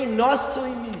say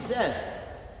Nasui mizeh?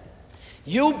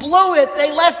 You blew it,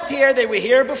 they left here, they were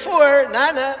here before.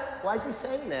 Nana. Why is he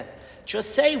saying that?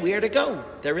 Just say where to go.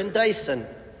 They're in Dyson.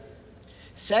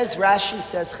 Says Rashi,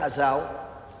 says Chazal,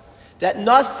 that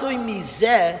Nasui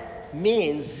mizeh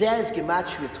means, Zeh is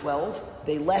Gematria 12.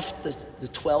 They left the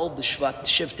 12, the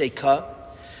Shivtei Ka.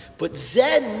 But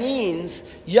Zeh means,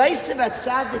 Yosef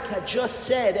HaTzaddik had just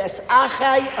said, Es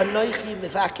achai anoichi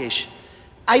mevakesh.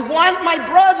 I want my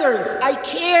brothers. I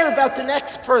care about the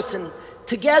next person.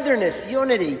 Togetherness,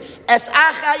 unity. Es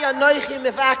achai anochi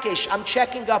mevakesh. I'm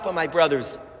checking up on my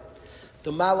brothers.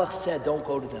 The Malach said, don't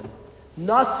go to them.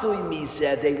 Nasui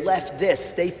mizeh, they left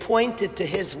this. They pointed to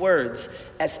his words.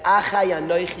 Es achai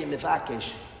anochi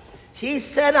mevakesh. He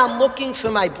said, I'm looking for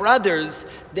my brothers.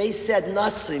 They said,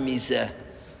 Nasui mizeh.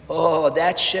 Oh,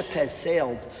 that ship has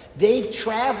sailed. They've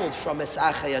traveled from Es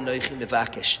achai anochi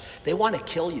mevakesh. They want to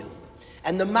kill you.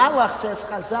 And the Malach says,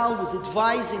 Chazal was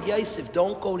advising Yosef,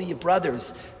 don't go to your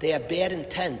brothers. They have bad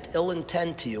intent, ill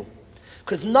intent to you.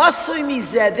 Because Nasui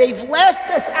mizeh, they've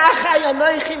left us achai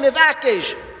anochi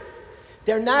mevakesh.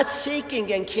 They're not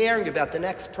seeking and caring about the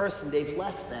next person. They've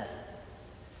left that.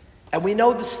 And we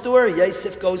know the story.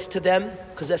 Yosef goes to them,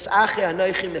 because es achai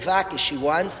anochi mevakesh he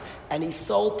wants, and he's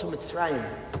sold to Mitzrayim.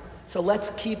 So let's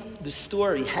keep the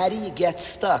story. How do you get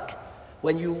stuck?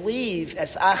 When you leave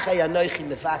es achai anochi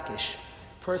mevakesh,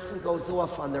 person goes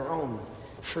off on their own,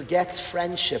 forgets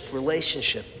friendship,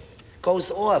 relationship,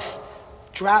 goes off,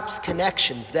 drops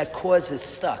connections that causes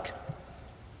stuck.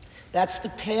 That's the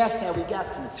path how we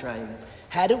got to Mitzrayim.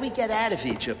 How do we get out of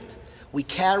Egypt? We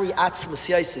carry Atzmus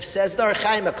Yosef. Says the Or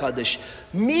Chaim HaKadosh,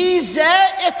 Mizeh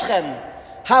itchem,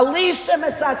 halisem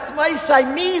es atzmaisai.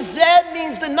 Mizeh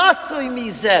means the Nasui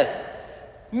mizeh.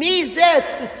 Mizeh,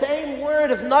 it's the same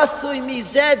word of Nasui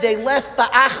mizeh. They left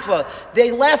Ba'achva.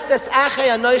 They left us achai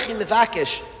anochi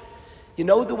mevakesh. You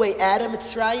know the way Adam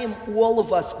Mitzrayim, all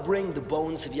of us bring the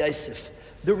bones of Yosef.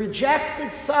 The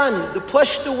rejected son, the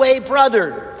pushed away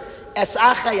brother. Es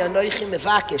achai anochi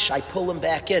mevakesh. I pull him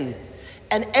back in.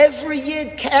 And every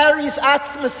Yid carries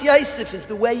Atzmas Yosef is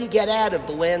the way you get out of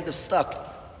the land of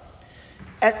stuck.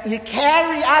 And you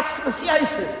carry Atzmas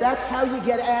Yosef. That's how you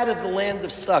get out of the land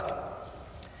of stuck.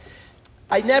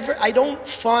 I don't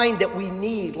find that we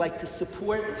need, to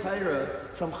support Torah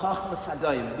from Chachmas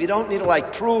Hagayim. We don't need to,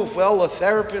 prove, a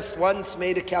therapist once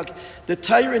made a calculation. The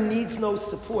Torah needs no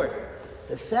support.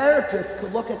 The therapist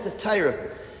could look at the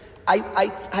Torah.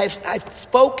 I've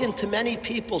spoken to many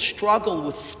people struggle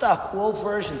with stuck, all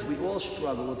versions. We all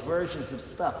struggle with versions of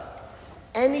stuck.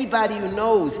 Anybody who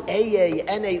knows AA,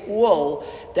 NA, all,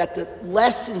 that the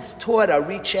lessons taught are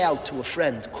reach out to a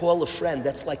friend, call a friend.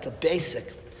 That's like a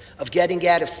basic of getting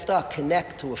out of stuck,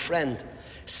 connect to a friend.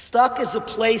 Stuck is a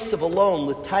place of alone.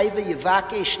 L'taiva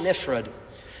yivakesh nifrad.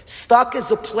 Stuck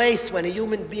is a place when a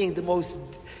human being, the most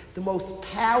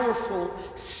powerful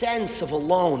sense of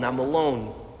alone. I'm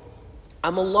alone.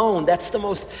 I'm alone. That's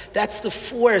the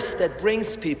force that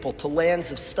brings people to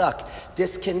lands of stuck.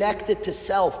 Disconnected to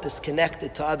self,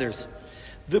 disconnected to others.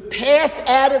 The path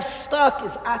out of stuck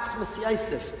is Atzmas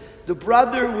Yosef. The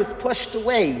brother was pushed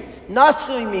away.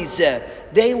 Nasui mizeh.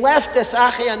 They left es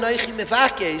achai anochi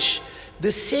mevakesh.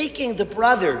 The seeking the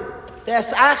brother. The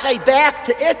es achai back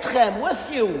to Itchem with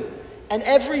you. And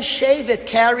every shevet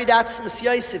carried Atzmas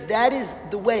Yosef. That is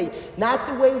the way. Not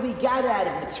the way we got out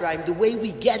of Mitzrayim. The way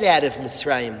we get out of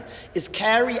Mitzrayim is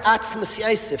carry Atzmas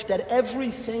Yosef. That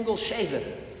every single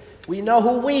shevet. We know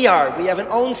who we are. We have an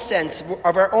own sense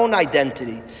of our own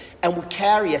identity. And we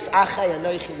carry as achai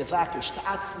anochi mevakesh to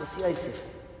Atzmas Yosef.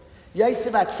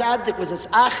 Yosef HaTzadik was as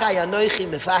achai anochi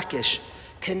mevakesh.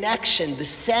 Connection, the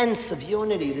sense of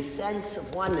unity, the sense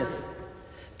of oneness.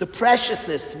 The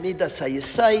preciousness, midas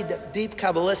hayesod, deep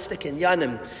Kabbalistic in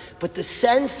Yanim. But the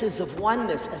senses of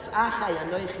oneness as achai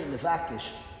anochi mevakesh.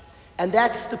 And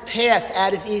that's the path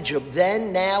out of Egypt,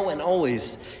 then, now, and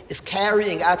always, is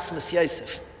carrying Atzmas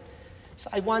Yosef. So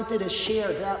I wanted to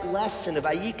share that lesson of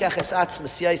Ayikach es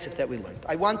Atzmas Yosef that we learned.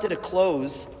 I wanted to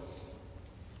close.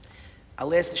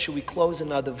 I'll ask, should we close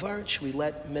another verse? Should we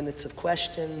let minutes of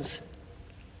questions?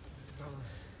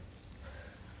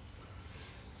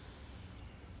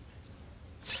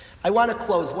 I want to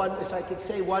close one. If I could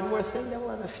say one more thing, then we'll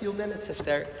have a few minutes. If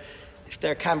there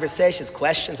are conversations,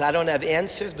 questions, I don't have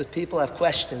answers, but people have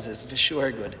questions. Is for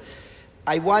sure good.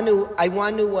 I want to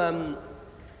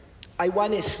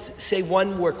say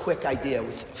one more quick idea,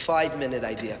 with a 5-minute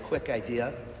idea, quick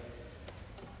idea.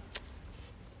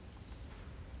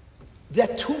 There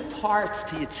are two parts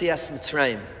to Yetzias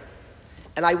Mitzrayim.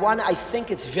 And I think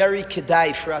it's very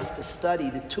kedai for us to study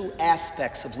the two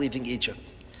aspects of leaving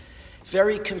Egypt. It's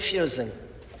very confusing.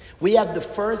 We have the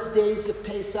first days of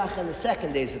Pesach and the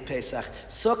second days of Pesach.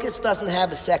 Sukkot doesn't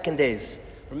have a second days.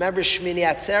 Remember, Shmini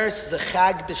Atzeres is a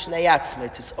Chag B'Shnei Atzma.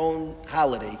 It's its own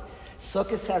holiday.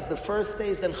 Sukkot has the first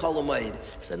days, then Chol Hamoed.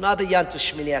 It's another Yant of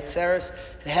Shmini Atzeres.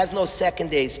 It has no second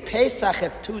days. Pesach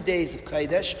have 2 days of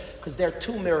Kodesh because there are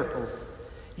two miracles.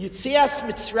 Yetzias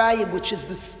Mitzrayim, which is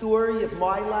the story of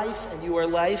my life and your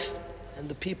life, and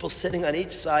the people sitting on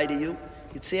each side of you,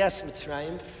 Yetzias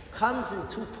Mitzrayim, comes in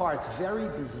two parts, very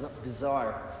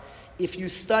bizarre. If you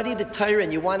study the Torah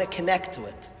and you want to connect to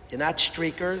it, you're not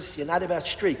streakers, you're not about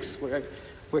streaks.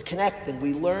 We're connected.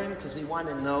 We learn because we want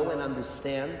to know and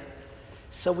understand.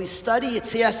 So we study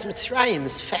Yetzias Mitzrayim.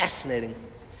 It's fascinating.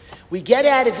 We get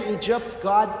out of Egypt,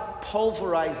 God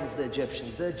pulverizes the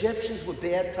Egyptians. The Egyptians were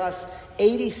bad to us.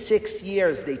 86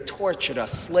 years they tortured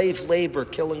us, slave labor,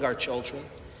 killing our children.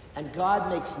 And God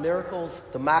makes miracles,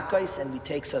 the Makkos, and He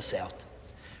takes us out.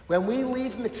 When we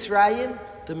leave Mitzrayim,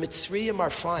 the Mitzrayim are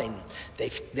fine.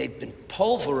 They've been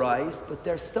pulverized, but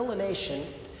they're still a nation.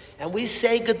 And we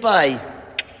say goodbye,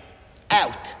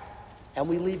 out. And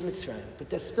we leave Mitzrayim. But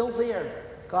they're still there.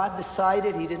 God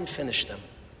decided He didn't finish them.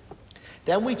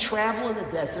 Then we travel in the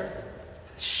desert.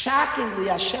 Shockingly,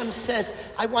 Hashem says,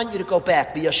 I want you to go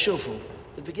back, B'yashuvu.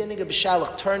 The beginning of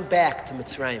B'shalach, turn back to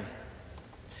Mitzrayim.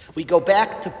 We go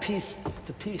back to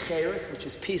Pi-Cheres, which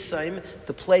is Pisaim,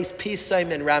 the place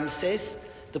Pisaim and Ramses,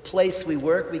 the place we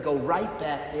work. We go right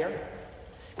back there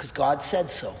because God said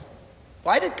so.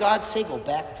 Why did God say go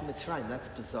back to Mitzrayim? That's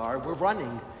bizarre. We're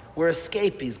running. We're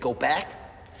escapees. Go back.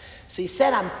 So He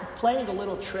said, I'm playing a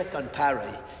little trick on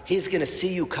Parai. He's going to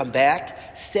see you come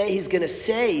back. He's going to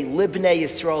say, Libnei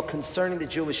Yisrael, concerning the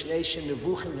Jewish nation,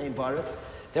 Nevuchim Heim Baretz.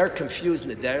 They're confused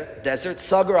in the desert.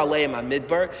 Sagar Aleim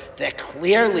HaMidbar. They're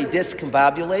clearly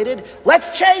discombobulated.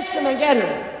 Let's chase them and get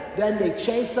him. Then they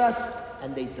chase us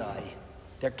and they die.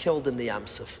 They're killed in the Yam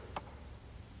Suf.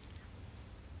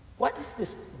 What is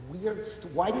this weird?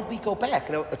 Why did we go back?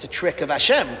 You know, it's a trick of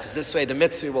Hashem, because this way the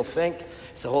Mitzri will think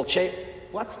it's a whole chase.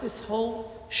 What's this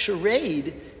whole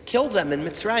charade? Kill them in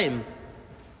Mitzrayim.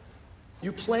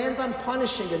 You planned on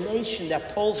punishing a nation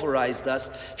that pulverized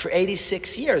us for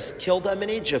 86 years. Kill them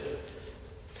in Egypt.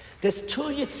 There's two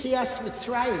Yetzias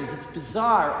Mitzrayims. It's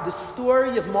bizarre. The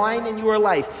story of mine and your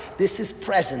life. This is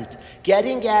present.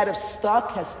 Getting out of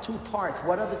stuck has two parts.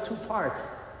 What are the two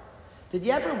parts? Did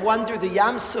you ever wonder the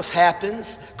Yam Suf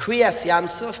happens, Kriyas Yam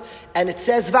Suf, and it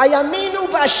says, Vayaminu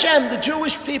b'Hashem, the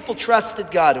Jewish people trusted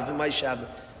God.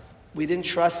 We didn't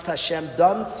trust Hashem.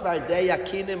 Dam Tzvardei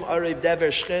Yakinim Arev Dever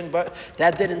Shchin, but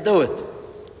that didn't do it.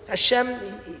 Hashem,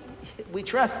 we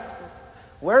trust.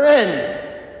 We're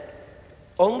in.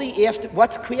 Only after,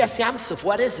 what's Kriyas Yam Suf?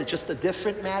 What is it? Just a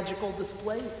different magical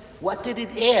display? What did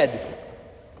it add?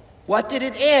 What did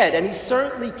it add? And He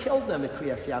certainly killed them at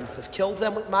Kriyas Yam Suf. Killed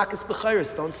them with Makas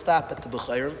B'chayris. Don't stop at the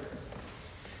B'chayrim.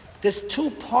 There's two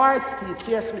parts to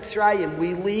Yetzias Mitzrayim.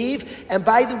 We leave, and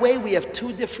by the way, we have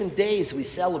 2 different days we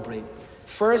celebrate.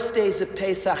 First days of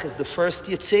Pesach is the first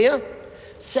Yetziah.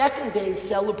 Second day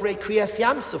celebrate Kriyas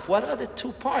Yam Suf. What are the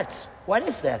 2 parts? What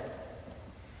is that?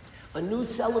 A new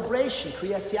celebration,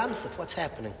 Kriyas Yam Suf. What's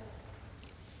happening?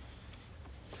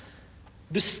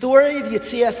 The story of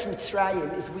Yetzias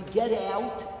Mitzrayim is we get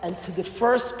out, and to the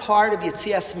first part of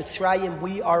Yetzias Mitzrayim,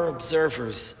 we are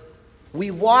observers.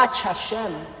 We watch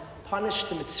Hashem punish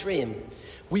the Mitzrayim.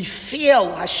 We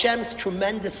feel Hashem's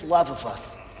tremendous love of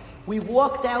us. We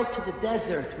walked out to the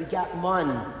desert, we got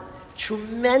man.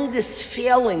 Tremendous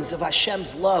feelings of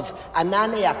Hashem's love.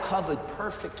 Ananei covered,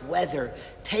 perfect weather,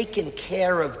 taken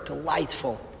care of,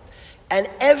 delightful. And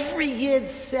every Yid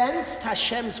sensed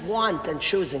Hashem's want and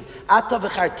choosing. Ata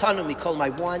v'chartanu mikol, I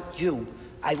want you.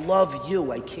 I love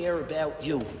you. I care about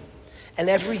you. And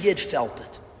every Yid felt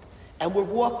it. And we're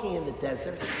walking in the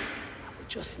desert. We're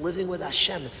just living with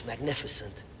Hashem. It's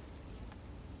magnificent.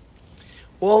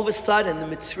 All of a sudden,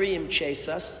 the Mitzrayim chase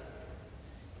us.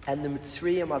 And the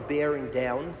Mitzrayim are bearing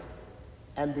down.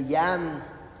 And the Yam,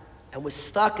 and we're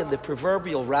stuck in the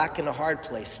proverbial rock in a hard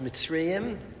place.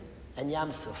 Mitzrayim and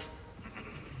Yam Suf.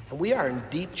 And we are in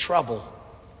deep trouble.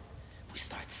 We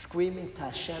start screaming to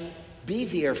Hashem, be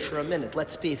there for a minute.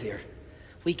 Let's be there.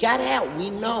 We got out. We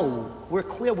know. We're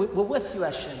clear. We're with you,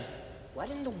 Hashem.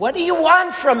 What do you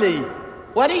want from me?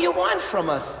 What do you want from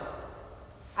us?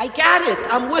 I got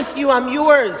it. I'm with you. I'm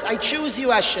yours. I choose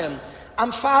you, Hashem.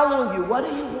 I'm following you. What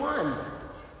do you want?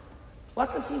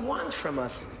 What does He want from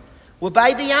us? We're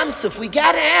by the Yam Suf. We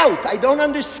got out. I don't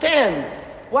understand.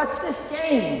 What's this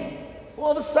game?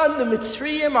 All of a sudden, the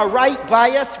Mitzrayim are right by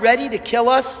us, ready to kill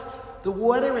us. The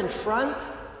water in front.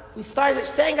 We started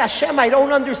saying, Hashem, I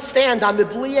don't understand. I'm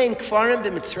Ibliya in Kfarim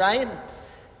b'Mitzrayim.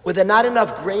 Were there not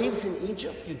enough graves in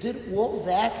Egypt? You did all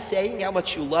that saying how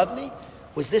much you love me?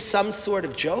 Was this some sort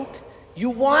of joke?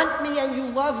 You want me and you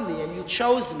love me and you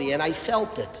chose me and I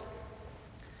felt it.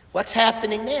 What's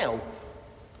happening now?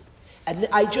 And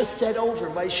I just said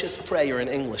over Moshe's prayer in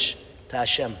English to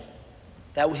Hashem.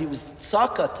 That he was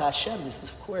tzaka to Hashem. This is,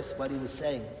 of course, what he was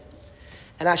saying.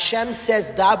 And Hashem says,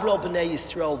 Dabro b'nei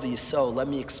Yisrael v'yisol. Let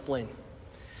me explain.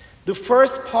 The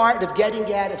first part of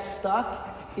getting out of stuck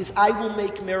is I will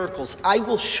make miracles. I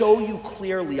will show you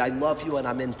clearly I love you and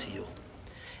I'm into you.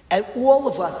 And all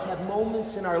of us have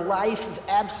moments in our life of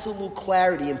absolute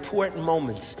clarity, important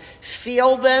moments.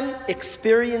 Feel them,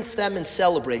 experience them, and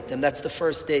celebrate them. That's the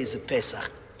first days of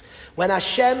Pesach. When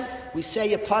Hashem, we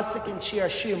say a pasuk in Shir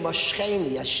Shir,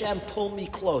 Moshcheni, Hashem, pull me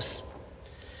close.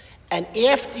 And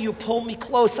after you pull me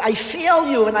close, I feel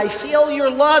you, and I feel your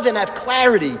love, and I have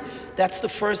clarity. That's the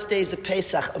first days of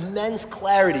Pesach, immense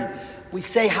clarity. We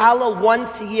say Hallel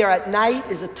once a year. At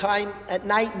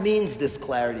night means this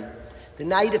clarity. The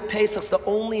night of Pesach is the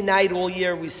only night all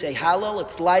year we say Hallel.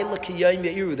 It's Laila Kiyom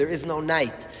Ye'iru. There is no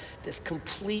night. There's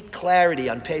complete clarity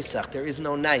on Pesach. There is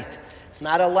no night. It's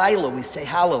not a Laila. We say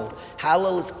Hallel.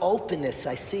 Hallel is openness.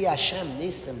 I see Hashem,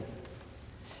 Nisim.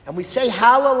 And we say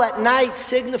Hallel at night,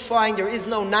 signifying there is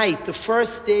no night. The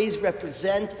first days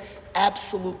represent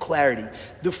absolute clarity.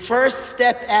 The first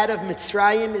step out of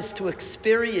Mitzrayim is to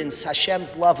experience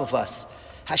Hashem's love of us,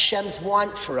 Hashem's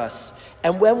want for us.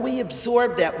 And when we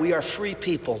absorb that, we are free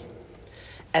people.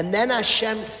 And then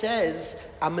Hashem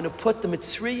says, I'm going to put the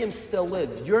Mitzrayim still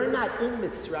live. You're not in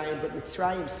Mitzrayim, but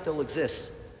Mitzrayim still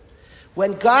exists.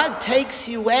 When God takes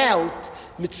you out,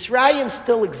 Mitzrayim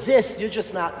still exists, you're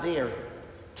just not there.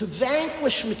 To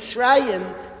vanquish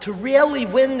Mitzrayim, to really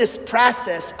win this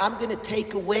process, I'm going to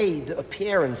take away the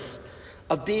appearance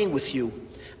of being with you.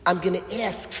 I'm going to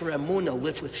ask for Emunah,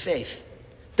 live with faith.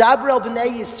 Daber el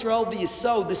b'nei Yisrael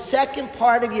v'yisod. The second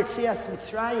part of Yetzias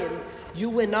Mitzrayim,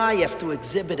 you and I have to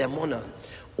exhibit Emunah.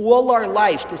 All our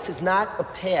life, this is not a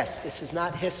past, this is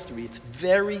not history, it's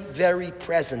very, very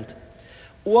present.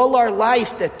 All our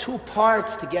life, there are two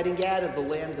parts to getting out of the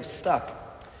land of stuck.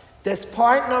 There's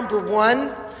part number one,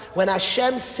 when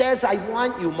Hashem says, I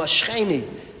want you, Moshcheni,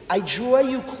 I draw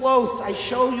you close, I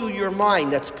show you your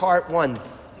mind. That's part one.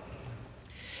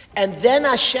 And then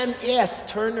Hashem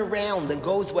asks, turn around, and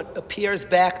goes what appears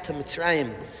back to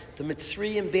Mitzrayim. The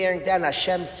Mitzrayim bearing down,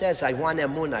 Hashem says, I want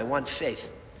Emunah, I want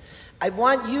faith. I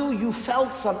want you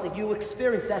felt something, you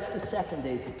experienced. That's the second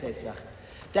days of Pesach.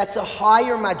 That's a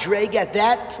higher madrega. At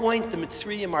that point, the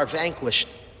Mitzrayim are vanquished.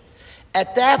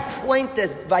 At that point,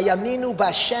 there's Vayaminu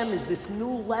B'Hashem, is this new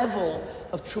level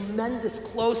of tremendous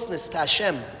closeness to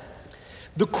Hashem.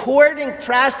 The courting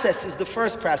process is the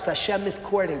first process. Hashem is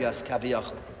courting us,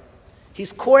 Kaviyachal.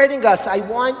 He's courting us. I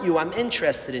want you. I'm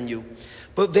interested in you.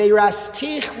 But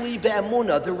Veirastich li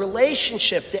be'emunah, the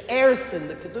relationship, the ersin,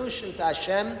 the kedushin to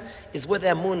Hashem is with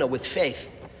emunah, with faith.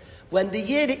 When the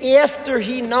Yid, after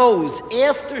he knows,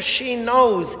 after she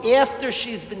knows, after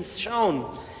she's been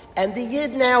shown, and the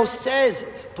Yid now says,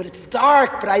 but it's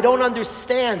dark, but I don't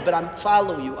understand, but I'm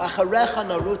following you. Acharecha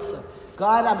narutza.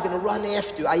 God, I'm going to run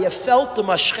after you. I have felt the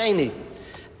Moshcheni.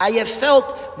 I have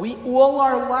felt, we all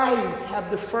our lives have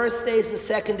the first days and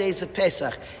second days of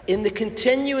Pesach. In the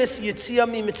continuous Yetziah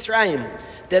Mitzrayim,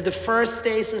 they're the first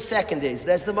days and second days.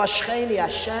 There's the Moshcheni,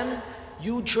 Hashem,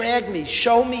 you drag me,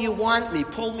 show me you want me,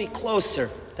 pull me closer.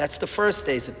 That's the first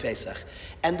days of Pesach.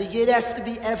 And the Yid has to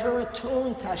be ever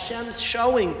attuned to Hashem's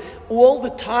showing all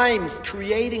the times,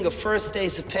 creating a first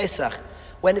days of Pesach.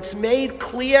 When it's made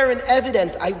clear and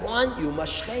evident, I want you,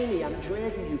 Moshcheni, I'm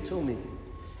dragging you to me.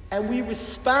 And we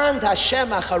respond, Hashem,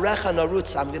 acharecha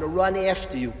narutz, I'm going to run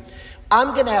after you.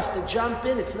 I'm going to have to jump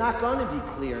in. It's not going to be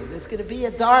clear. There's going to be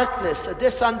a darkness, a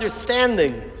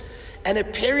misunderstanding, and a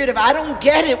period of, I don't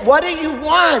get it. What do you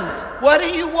want? What do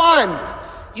you want?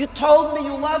 You told me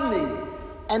you love me.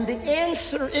 And the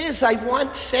answer is, I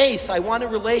want faith. I want a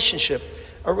relationship.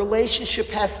 A relationship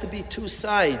has to be two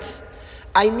sides.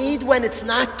 I need when it's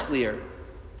not clear.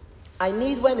 I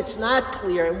need when it's not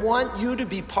clear and want you to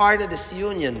be part of this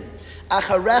union.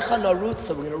 Acharecha narutza,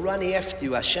 we're going to run after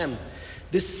you, Hashem.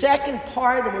 The second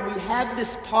part, and when we have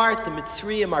this part, the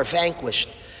Mitzrayim are vanquished.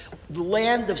 The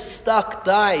land of stuck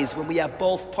dies when we have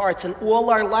both parts. And all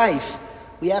our life,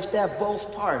 we have to have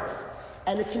both parts.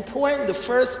 And it's important, the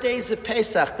first days of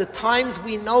Pesach, the times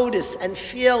we notice and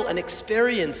feel and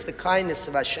experience the kindness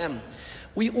of Hashem.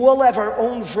 We all have our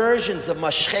own versions of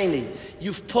Moshcheni.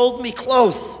 You've pulled me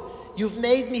close. You've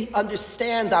made me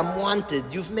understand I'm wanted.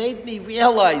 You've made me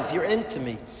realize you're into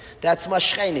me. That's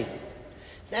Moshcheni.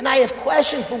 Then I have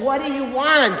questions, but what do you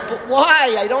want? But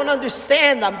why? I don't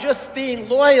understand. I'm just being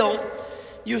loyal.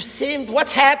 You seemed,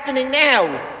 what's happening now?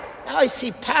 Now I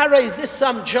see para. Is this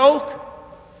some joke?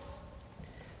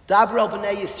 Daber el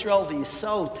b'nei Yisrael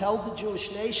v'yisod. Tell the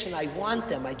Jewish nation, I want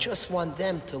them. I just want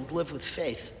them to live with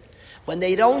faith. When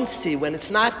they don't see, when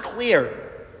it's not clear,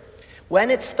 when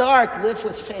it's dark, live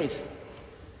with faith.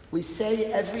 We say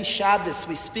every Shabbos,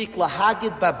 we speak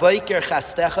lahagid ba'boiker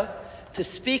chastecha, to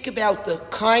speak about the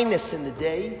kindness in the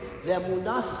day, the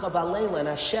emunascha b'leila, and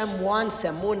Hashem wants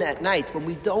emunah at night when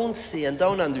we don't see and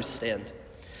don't understand.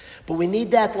 But we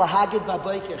need that lahagid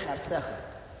b'boker chastecha.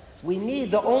 We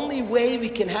need, the only way we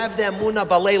can have the emunah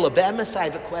b'leila. Be'emes, I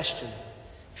have a question.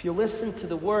 If you listen to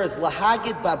the words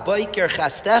lahagid b'boker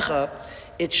chastecha,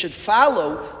 it should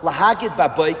follow lahagid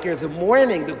b'boker, the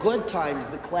morning, the good times,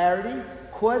 the clarity,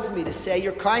 cause me to say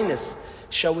your kindness.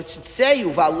 So it should say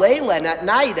uvalela, and at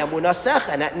night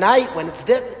emunasecha, and at night when it's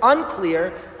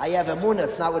unclear, I have emunah.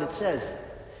 It's not what it says.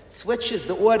 It switches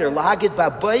the order. Lahagid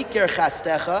b'boker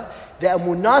chastecha, the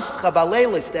emunascha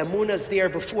b'leilis, the emunah is there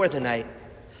before the night.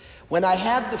 When I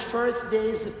have the first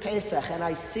days of Pesach and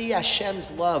I see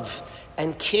Hashem's love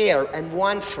and care and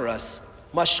want for us,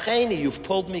 Mashcheni, you've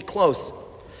pulled me close.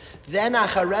 Then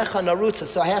acharecha narutza,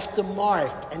 so I have to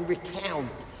mark and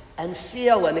recount and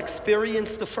feel and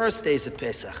experience the first days of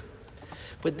Pesach.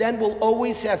 But then we'll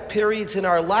always have periods in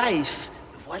our life.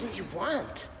 What do you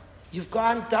want? You've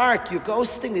gone dark. You're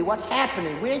ghosting me. What's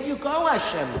happening? Where do you go,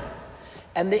 Hashem?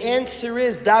 And the answer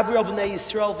is, Dabri al b'nei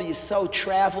Yisrael v'yiso,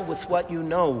 travel with what you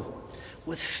know.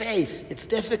 With faith. It's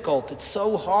difficult. It's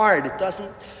so hard.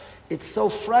 It's so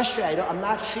frustrating. I'm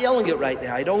not feeling it right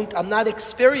now. I'm not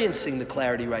experiencing the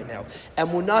clarity right now.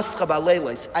 Emunascha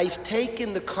b'leilos. I've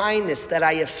taken the kindness that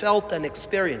I have felt and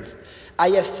experienced. I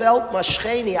have felt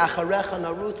mashcheni acharecha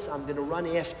narutz. I'm going to run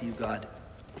after you, God.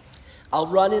 I'll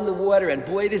run in the water, and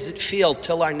boy, does it feel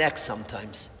till our neck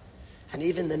sometimes. And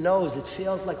even the nose, it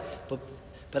feels like,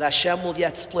 but Hashem will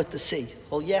yet split the sea.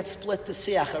 He'll yet split the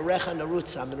sea. Acharecha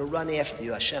narutz. I'm going to run after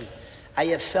you, Hashem. I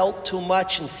have felt too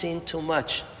much and seen too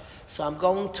much. So I'm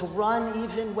going to run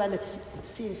even when it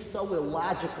seems so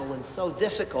illogical and so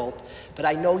difficult, but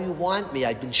I know you want me.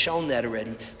 I've been shown that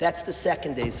already. That's the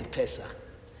second days of Pesach.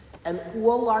 And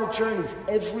all our journeys,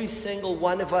 every single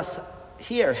one of us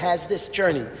here has this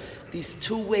journey. These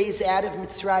 2 ways out of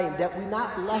Mitzrayim, that we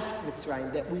not left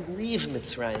Mitzrayim, that we leave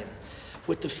Mitzrayim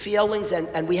with the feelings,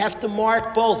 and we have to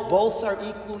mark both. Both are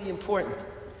equally important.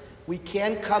 We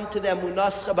can't come to the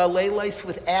emunascha b'leilos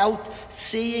without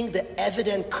seeing the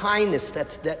evident kindness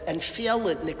and feel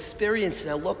it and experience it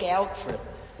and look out for it.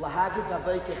 Lahagid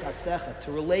b'boker chastecha,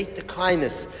 to relate the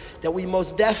kindness that we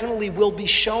most definitely will be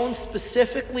shown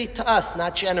specifically to us,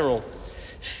 not general.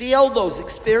 Feel those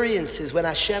experiences when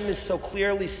Hashem is so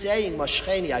clearly saying,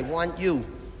 Mashcheni, I want you.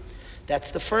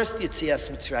 That's the first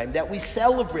Yetzias Mitzrayim that we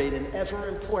celebrate and ever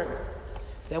important.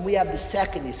 Then we have the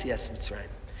second Yetzias Mitzrayim.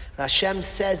 Hashem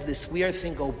says this weird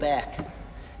thing, go back.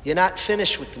 You're not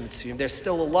finished with the Mitzrayim. They're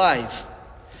still alive.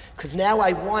 Because now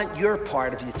I want your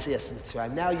part of Yetzias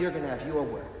Mitzrayim. Now you're going to have your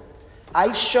work.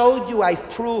 I've showed you, I've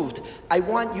proved. I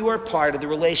want your part of the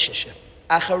relationship.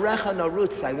 Acharecha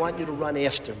narutz, I want you to run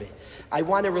after me. I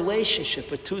want a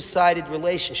relationship, a 2-sided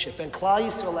relationship. And Klal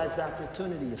Yisrael has the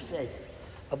opportunity of faith,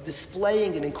 of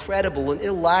displaying an incredible and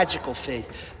illogical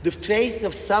faith. The faith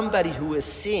of somebody who has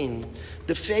seen,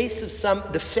 the faith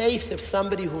of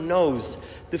somebody who knows,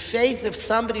 the faith of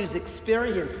somebody who's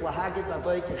experienced lahagid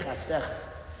b'boker chastecha.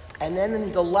 And then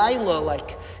in the Laila,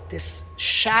 like this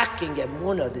shocking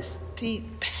emunah, this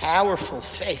deep, powerful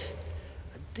faith,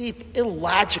 a deep,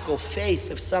 illogical faith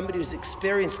of somebody who's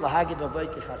experienced lahagid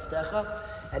b'boker chastecha,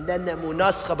 and then the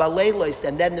emunascha b'leilos,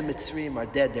 and then the Mitzrayim are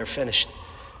dead, they're finished.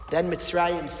 Then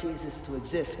Mitzrayim ceases to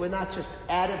exist. We're not just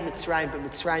out of Mitzrayim, but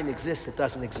Mitzrayim exists. It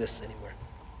doesn't exist anymore.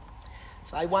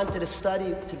 So I wanted to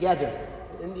study together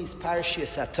in these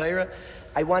Parashiyas HaTorah.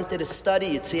 I wanted to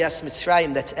study Yetzias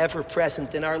Mitzrayim that's ever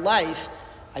present in our life.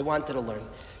 I wanted to learn.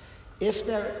 If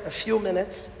there are a few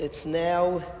minutes, it's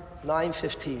now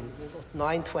 9:15,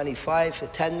 9:25, for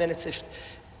 10 minutes. If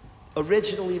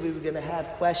originally we were going to have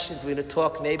questions, we're going to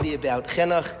talk maybe about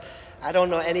chinuch. I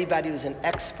don't know anybody who's an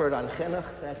expert on chinuch.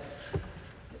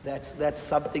 That's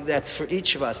something that's for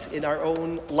each of us in our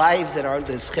own lives, and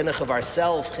there's chinuch of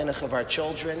ourselves, chinuch of our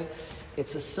children.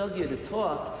 It's a sugya to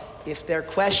talk. If there are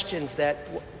questions that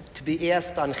could be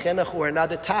asked on chinuch or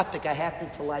another topic, I happen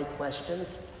to like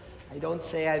questions. I don't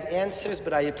say I have answers,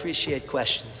 but I appreciate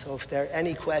questions. So if there are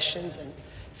any questions and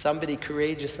somebody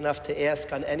courageous enough to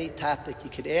ask on any topic, you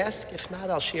could ask. If not,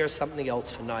 I'll share something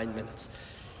else for 9 minutes.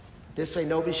 This way,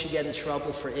 nobody should get in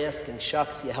trouble for asking,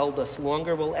 shucks, you held us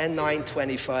longer. We'll end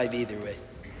 9:25 either way.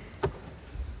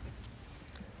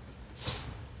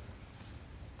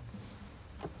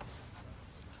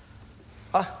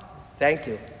 Thank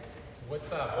you. So what's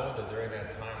Voda during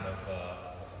that time of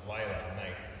Laila at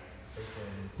night?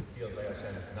 Person feels like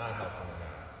Hashem is not helping them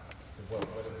out. So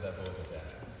what is that Voda then?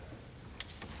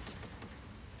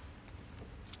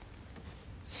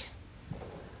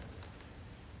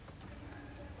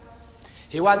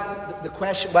 The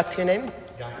question, what's your name?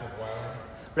 Yaakov Weiler.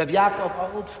 Rav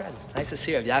Yaakov, old friend. Nice to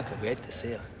see you, Rav Yaakov. Great to see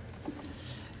you.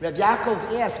 Rav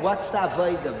Yaakov asked, what's the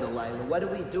avoid of the Laila? What do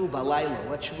we do by Laila?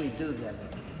 What should we do then?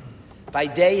 By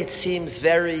day it seems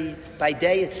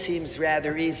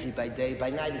rather easy. By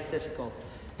night it's difficult.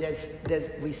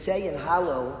 We say in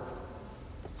Hallel,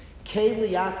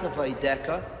 Keli Yaakov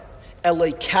Aideka,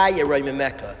 Elokai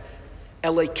Mimeka.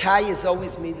 Elokai is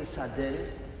always Midas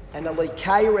Hadin, and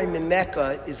Elokai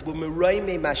Mimeka is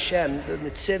Miroime Hashem. The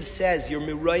Netziv says, you're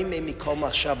Miroime Mikol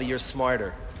Machshava, you're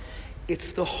smarter.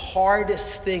 It's the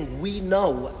hardest thing. We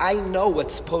know. I know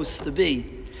what's supposed to be.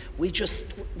 We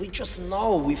just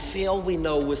know. We feel we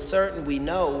know. We're certain we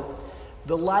know.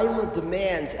 The Laila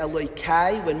demands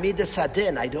Elokai when Midas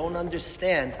Hadin. I don't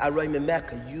understand. Aroy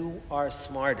Mimeka, you are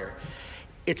smarter.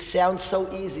 It sounds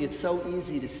so easy. It's so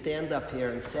easy to stand up here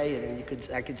and say it, and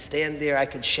I could stand there. I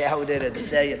could shout it and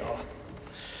say it. Oh,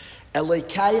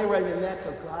 Elokai Aroy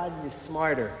Mimeka, God, you're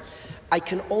smarter. I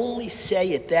can only say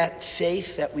it, that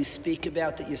faith that we speak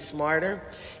about, that you're smarter,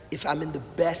 if I'm in the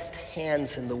best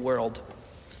hands in the world.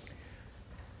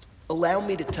 Allow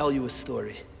me to tell you a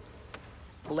story.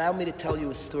 Allow me to tell you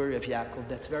a story of Yaakov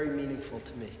that's very meaningful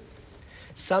to me.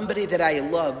 Somebody that I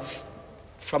love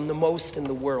from the most in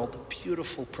the world, a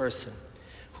beautiful person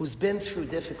who's been through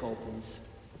difficulties,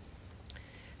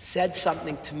 said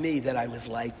something to me that I was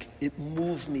like, it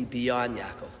moved me beyond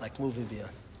Yaakov, like moved me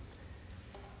beyond.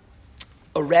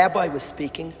 A rabbi was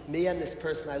speaking. Me and this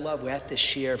person I love were at the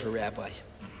shiur of a rabbi.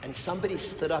 And somebody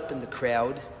stood up in the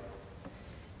crowd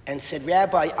and said,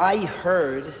 Rabbi, I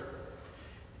heard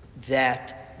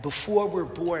that before we're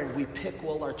born, we pick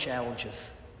all our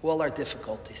challenges, all our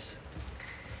difficulties.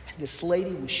 And this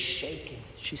lady was shaking.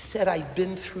 She said, I've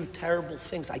been through terrible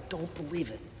things. I don't believe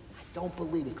it. I don't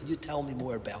believe it. Could you tell me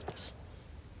more about this?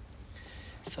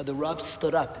 So the Rav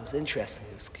stood up. It was interesting.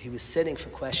 He was sitting for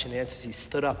question and answers. He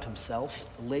stood up himself.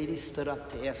 The lady stood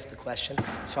up to ask the question.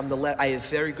 From the left, I have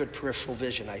very good peripheral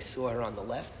vision. I saw her on the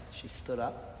left. She stood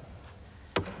up.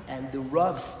 And the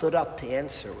Rav stood up to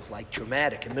answer. It was like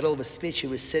dramatic. In the middle of a speech, he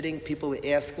was sitting. People were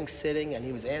asking sitting, and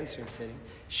he was answering sitting.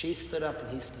 She stood up,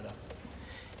 and he stood up.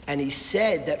 And he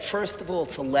said that, first of all,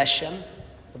 it's a Leshem.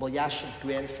 Rabbi Yashiv's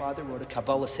grandfather wrote a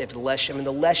Kabbalah Sefer, the Leshem. And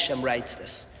the Leshem writes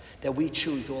this, that we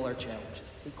choose all our challenges.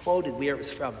 He quoted where it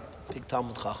was from, big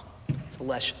Talmud Chacham. It's a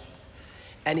Leshem.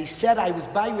 And he said, I was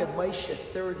by Reb Moshe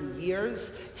 30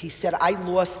 years. He said, I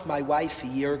lost my wife a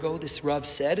year ago, this Rav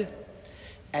said.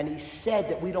 And he said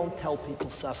that we don't tell people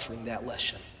suffering that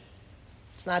Leshem.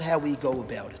 It's not how we go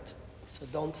about it. So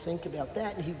don't think about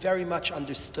that. And he very much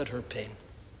understood her pain.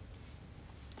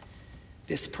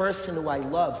 This person who I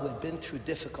love, who had been through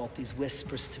difficulties,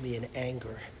 whispers to me in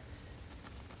anger.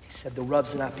 He said, the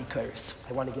Rav's not bikaris.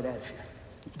 I want to get out of here.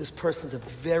 This person's a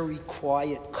very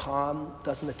quiet, calm,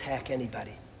 doesn't attack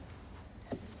anybody.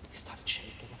 He started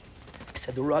shaking. He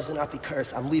said, the Rav's not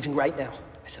bikaris. I'm leaving right now.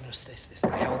 I said, no, stay.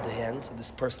 I held the hands of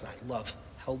this person I love.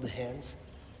 Held the hands.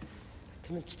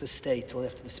 Come in to stay till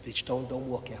after the speech. Don't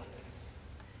walk out.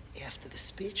 After the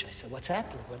speech, I said, what's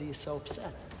happening? What are you so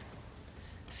upset?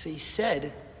 So he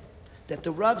said that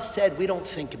the Rav said, we don't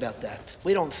think about that.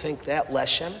 We don't think that,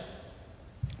 Leshem,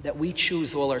 that we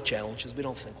choose all our challenges. We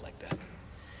don't think like that.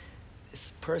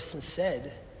 This person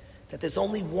said that there's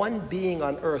only one being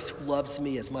on earth who loves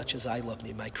me as much as I love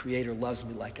me. My Creator loves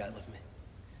me like I love me.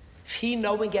 If he,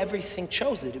 knowing everything,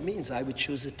 chose it, it means I would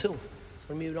choose it too.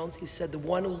 So he said, the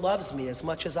one who loves me as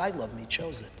much as I love me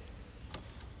chose it.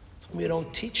 So we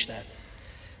don't teach that.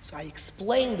 So I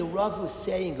explained the Rav was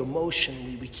saying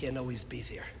emotionally we can't always be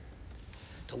there.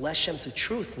 The Leshem's a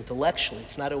truth intellectually.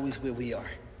 It's not always where we are.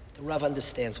 The Rav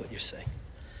understands what you're saying.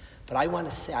 But I want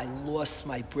to say I lost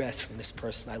my breath from this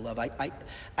person I love.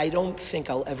 I don't think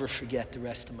I'll ever forget the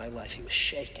rest of my life. He was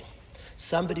shaking.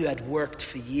 Somebody who had worked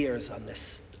for years on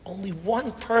this. Only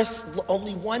one person,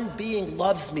 only one being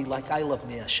loves me like I love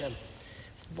me, Hashem.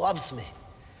 Loves me.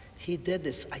 He did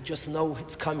this. I just know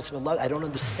it comes from love. I don't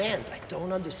understand.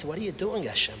 What are you doing,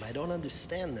 Hashem? I don't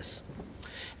understand this.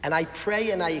 And I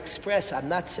pray and I express,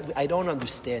 I don't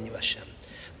understand you, Hashem.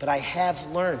 But I have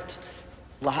learned,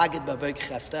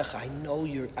 I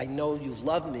know you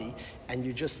love me, and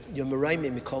you're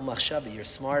Merayme Mikol Machshava, you're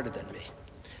smarter than me.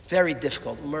 Very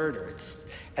difficult, murder.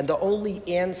 And the only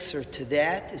answer to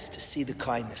that is to see the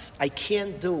kindness. I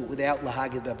can't do it without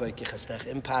Lahagid B'Abayk Chastech,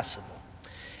 impossible.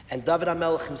 And David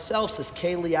HaMelech himself says,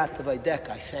 Keli Yatav Aidek,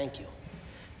 I thank you.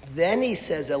 Then he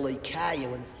says,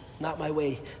 Elokai, when not my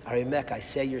way, Arimek, I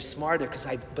say you're smarter,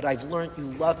 but I've learned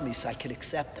you love me, so I can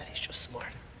accept that. He's just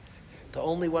smart. The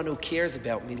only one who cares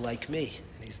about me like me,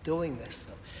 and he's doing this.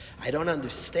 So I don't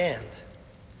understand.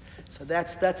 So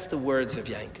that's the words of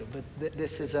Yankov. But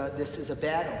this is a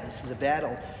battle. This is a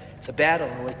battle. It's a battle.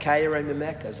 Like Kayarei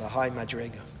Memeka is a high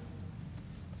madriga.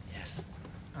 Yes.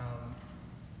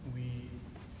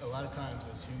 A lot of times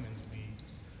as humans,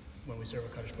 when we serve a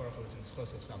Kadosh Baruch Hu, it's in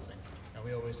schus of something, and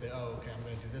we always say, "Oh, okay, I'm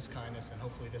going to do this kindness, and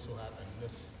hopefully this will happen."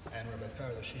 And Rabbi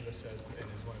Perez, the Shiva, says in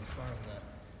his one Svarim that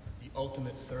the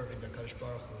ultimate serving by Kadosh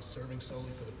Baruch Hu is serving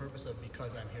solely for the purpose of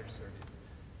because I'm here to serve you.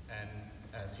 And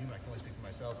as a human, I can only speak for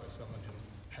myself as someone who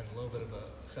has a little bit of a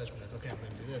cheshbon that's, okay, I'm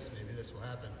going to do this, maybe this will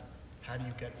happen. How do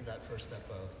you get to that first step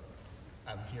of,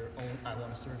 I'm here, I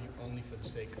want to serve you only for the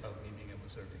sake of me being able to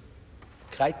serve you?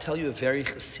 Could I tell you a very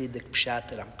Hasidic pshat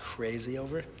that I'm crazy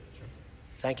over? Sure.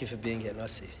 Thank you for being here,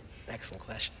 Nasi. Excellent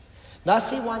question.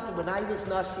 Nasi wanted, when I was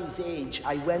Nasi's age,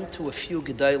 I went to a few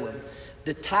Gedolim.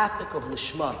 The topic of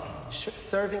Lishma,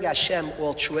 serving Hashem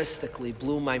altruistically,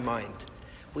 blew my mind.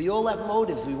 We all have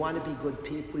motives. We want to be good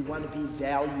people. We want to be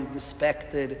valued,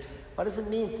 respected. What does it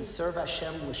mean to serve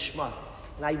Hashem Lishma?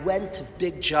 And I went to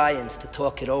big giants to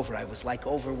talk it over. I was like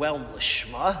overwhelmed.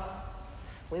 Lishma?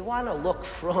 We want to look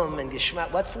from and Geshma.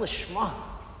 What's Lishma?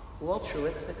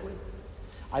 Altruistically?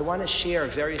 I want to share a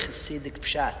very Hasidic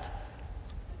pshat.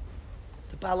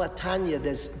 The Balatanya,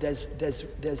 there's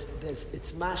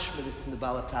it's mashmalis in the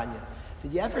Balatanya.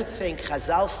 Did you ever think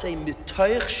Chazal say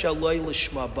mitoich shaloi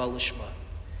lishma ba lishma?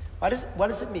 What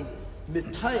does it mean?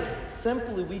 Mitoich,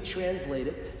 simply we translate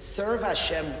it, serve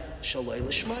Hashem shaloi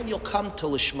lishma, and you'll come to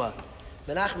lishma.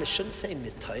 Menachem shouldn't say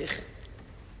mitoich.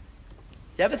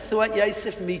 You ever thought,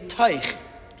 Yosef, mitoich?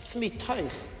 It's mitoich.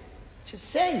 It should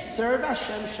say, serve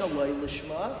Hashem shaloi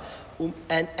lishma,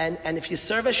 and if you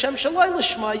serve Hashem shaloi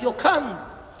lishma, you'll come.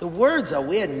 The words are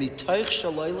weird. Mitoich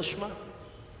shaloi lishma.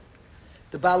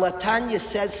 The Balatanya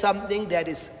says something that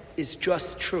is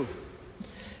just true.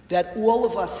 That all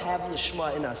of us have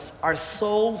lishma in us. Our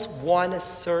souls want to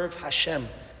serve Hashem.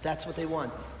 That's what they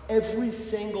want. Every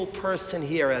single person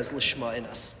here has lishma in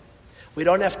us. We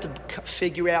don't have to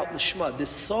figure out lishma. The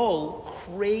soul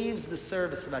craves the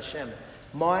service of Hashem.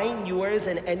 Mine, yours,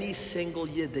 and any single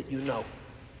yid that you know.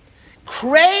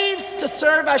 Craves to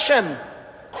serve Hashem.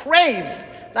 Craves.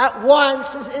 Not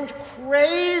once,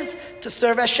 craves to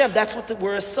serve Hashem. That's what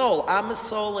we're a soul. I'm a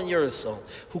soul and you're a soul.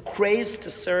 Who craves to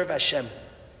serve Hashem.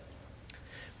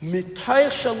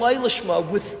 Mitoich shaloi lishma,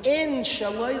 within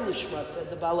shaloi lishma, said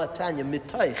the Balatanya,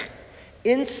 mitoich.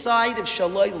 Inside of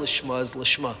shaloi lishma is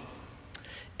lishma.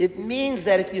 It means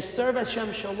that if you serve Hashem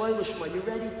shaloi lishma, you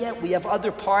already get, we have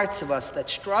other parts of us that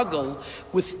struggle.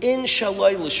 Within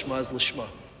shaloi lishma is lishma.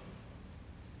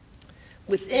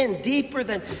 Within, deeper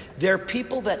than, there are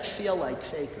people that feel like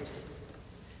fakers.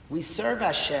 We serve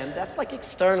Hashem, that's like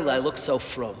externally, I look so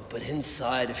frum, but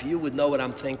inside, if you would know what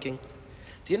I'm thinking.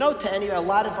 Do you know, a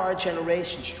lot of our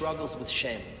generation struggles with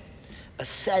shame. A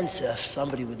sense of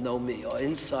somebody would know me, or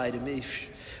inside of me.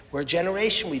 We're a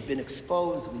generation, we've been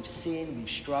exposed, we've seen, we've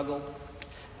struggled.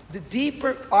 The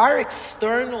deeper, our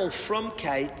external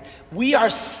frumkeit, we are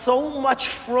so much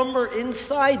frummer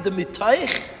inside the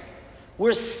mitoich.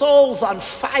 We're souls on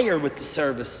fire with the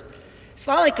service. It's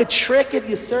not like a trick if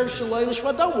you serve shaloi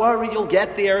lishma. Don't worry, you'll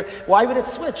get there. Why would it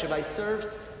switch? If I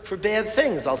serve for bad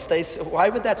things, I'll stay. Why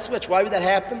would that switch? Why would that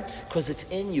happen? Because it's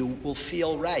in you, will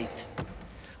feel right.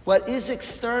 What is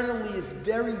externally is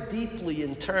very deeply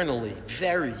internally.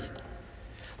 Very.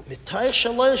 Mitoich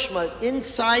shaloi lishma,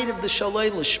 inside of the shaloi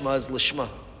lishma is lishma.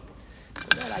 So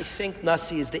that, I think,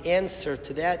 Nasi, is the answer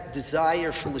to that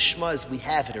desire for lishma, is we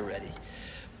have it already.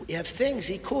 We have things,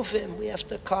 ikuvim, we have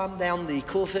to calm down the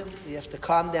ikuvim, we have to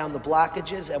calm down the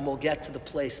blockages, and we'll get to the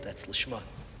place that's lishma.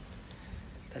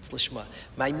 That's lishma.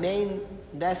 My main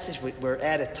message, we're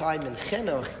at a time in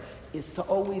chinuch, is to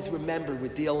always remember we're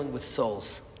dealing with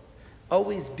souls.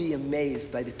 Always be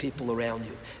amazed by the people around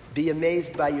you. Be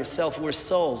amazed by yourself. We're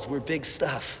souls, we're big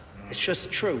stuff. It's just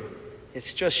true.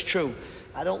 It's just true.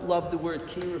 I don't love the word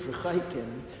kira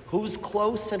v'chaykim. Who's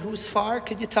close and who's far?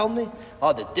 Could you tell me? Oh,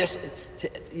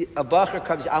 a bacher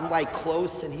comes, I'm like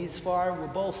close and he's far. We're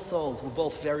both souls. We're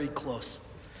both very close.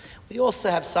 We also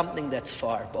have something that's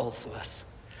far, both of us.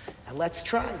 And let's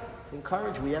try to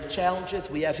encourage. We have challenges.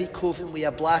 We have ikuvim. We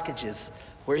have blockages.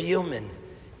 We're human.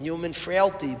 Human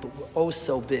frailty, but we're oh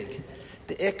so big.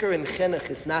 The ikar in chinuch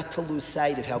is not to lose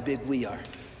sight of how big we are.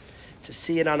 To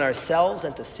see it on ourselves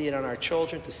and to see it on our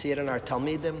children, to see it on our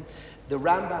talmidim. The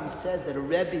Rambam says that a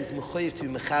Rebbe is mechuyev to be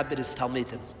mechabed his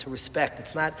talmidim, to respect.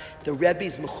 It's not the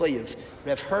Rebbe's mechuyev.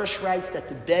 Rev Hirsch writes that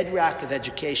the bedrock of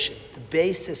education, the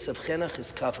basis of chinuch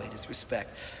is kavod, is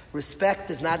respect.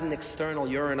 Respect is not an external,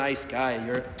 you're a nice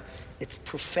guy. It's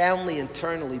profoundly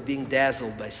internally being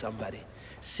dazzled by somebody.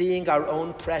 seeing our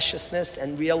own preciousness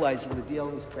and realizing we're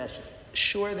dealing with precious.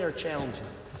 Sure, there are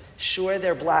challenges. Sure,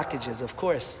 there are blockages, of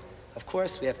course. Of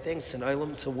course, we have things in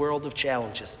Olam, it's a world of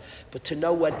challenges. But to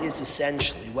know what is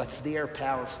essentially, what's there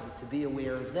powerfully, to be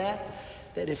aware of that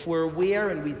if we're aware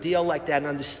and we deal like that and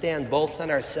understand both on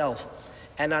ourselves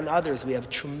and on others, we have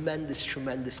tremendous,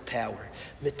 tremendous power.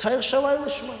 There are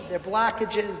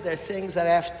blockages, there are things that I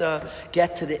have to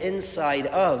get to the inside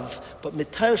of, but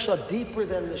deeper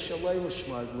than the Shalai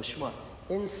Lishma is Lishma.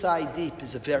 Inside deep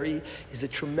is a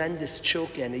tremendous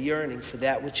chukka and a yearning for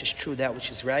that which is true, that which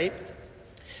is right.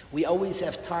 We always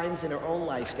have times in our own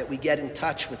life that we get in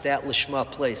touch with that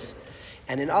Lishma place.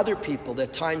 And in other people, there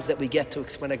are times that we get to,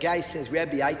 when a guy says,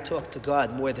 Rebbe, I talk to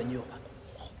God more than you. I'm like,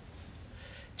 whoa.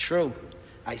 True.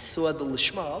 I saw the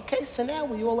Lishma. Okay, so now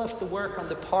we all have to work on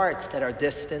the parts that are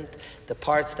distant, the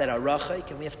parts that are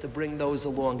rachik, and we have to bring those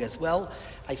along as well.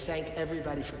 I thank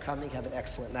everybody for coming. Have an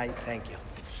excellent night. Thank you.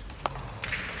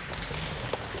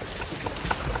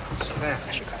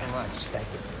 Thank you so much. Thank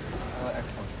you. Oh,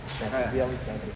 excellent. Thank you. Really, thank you.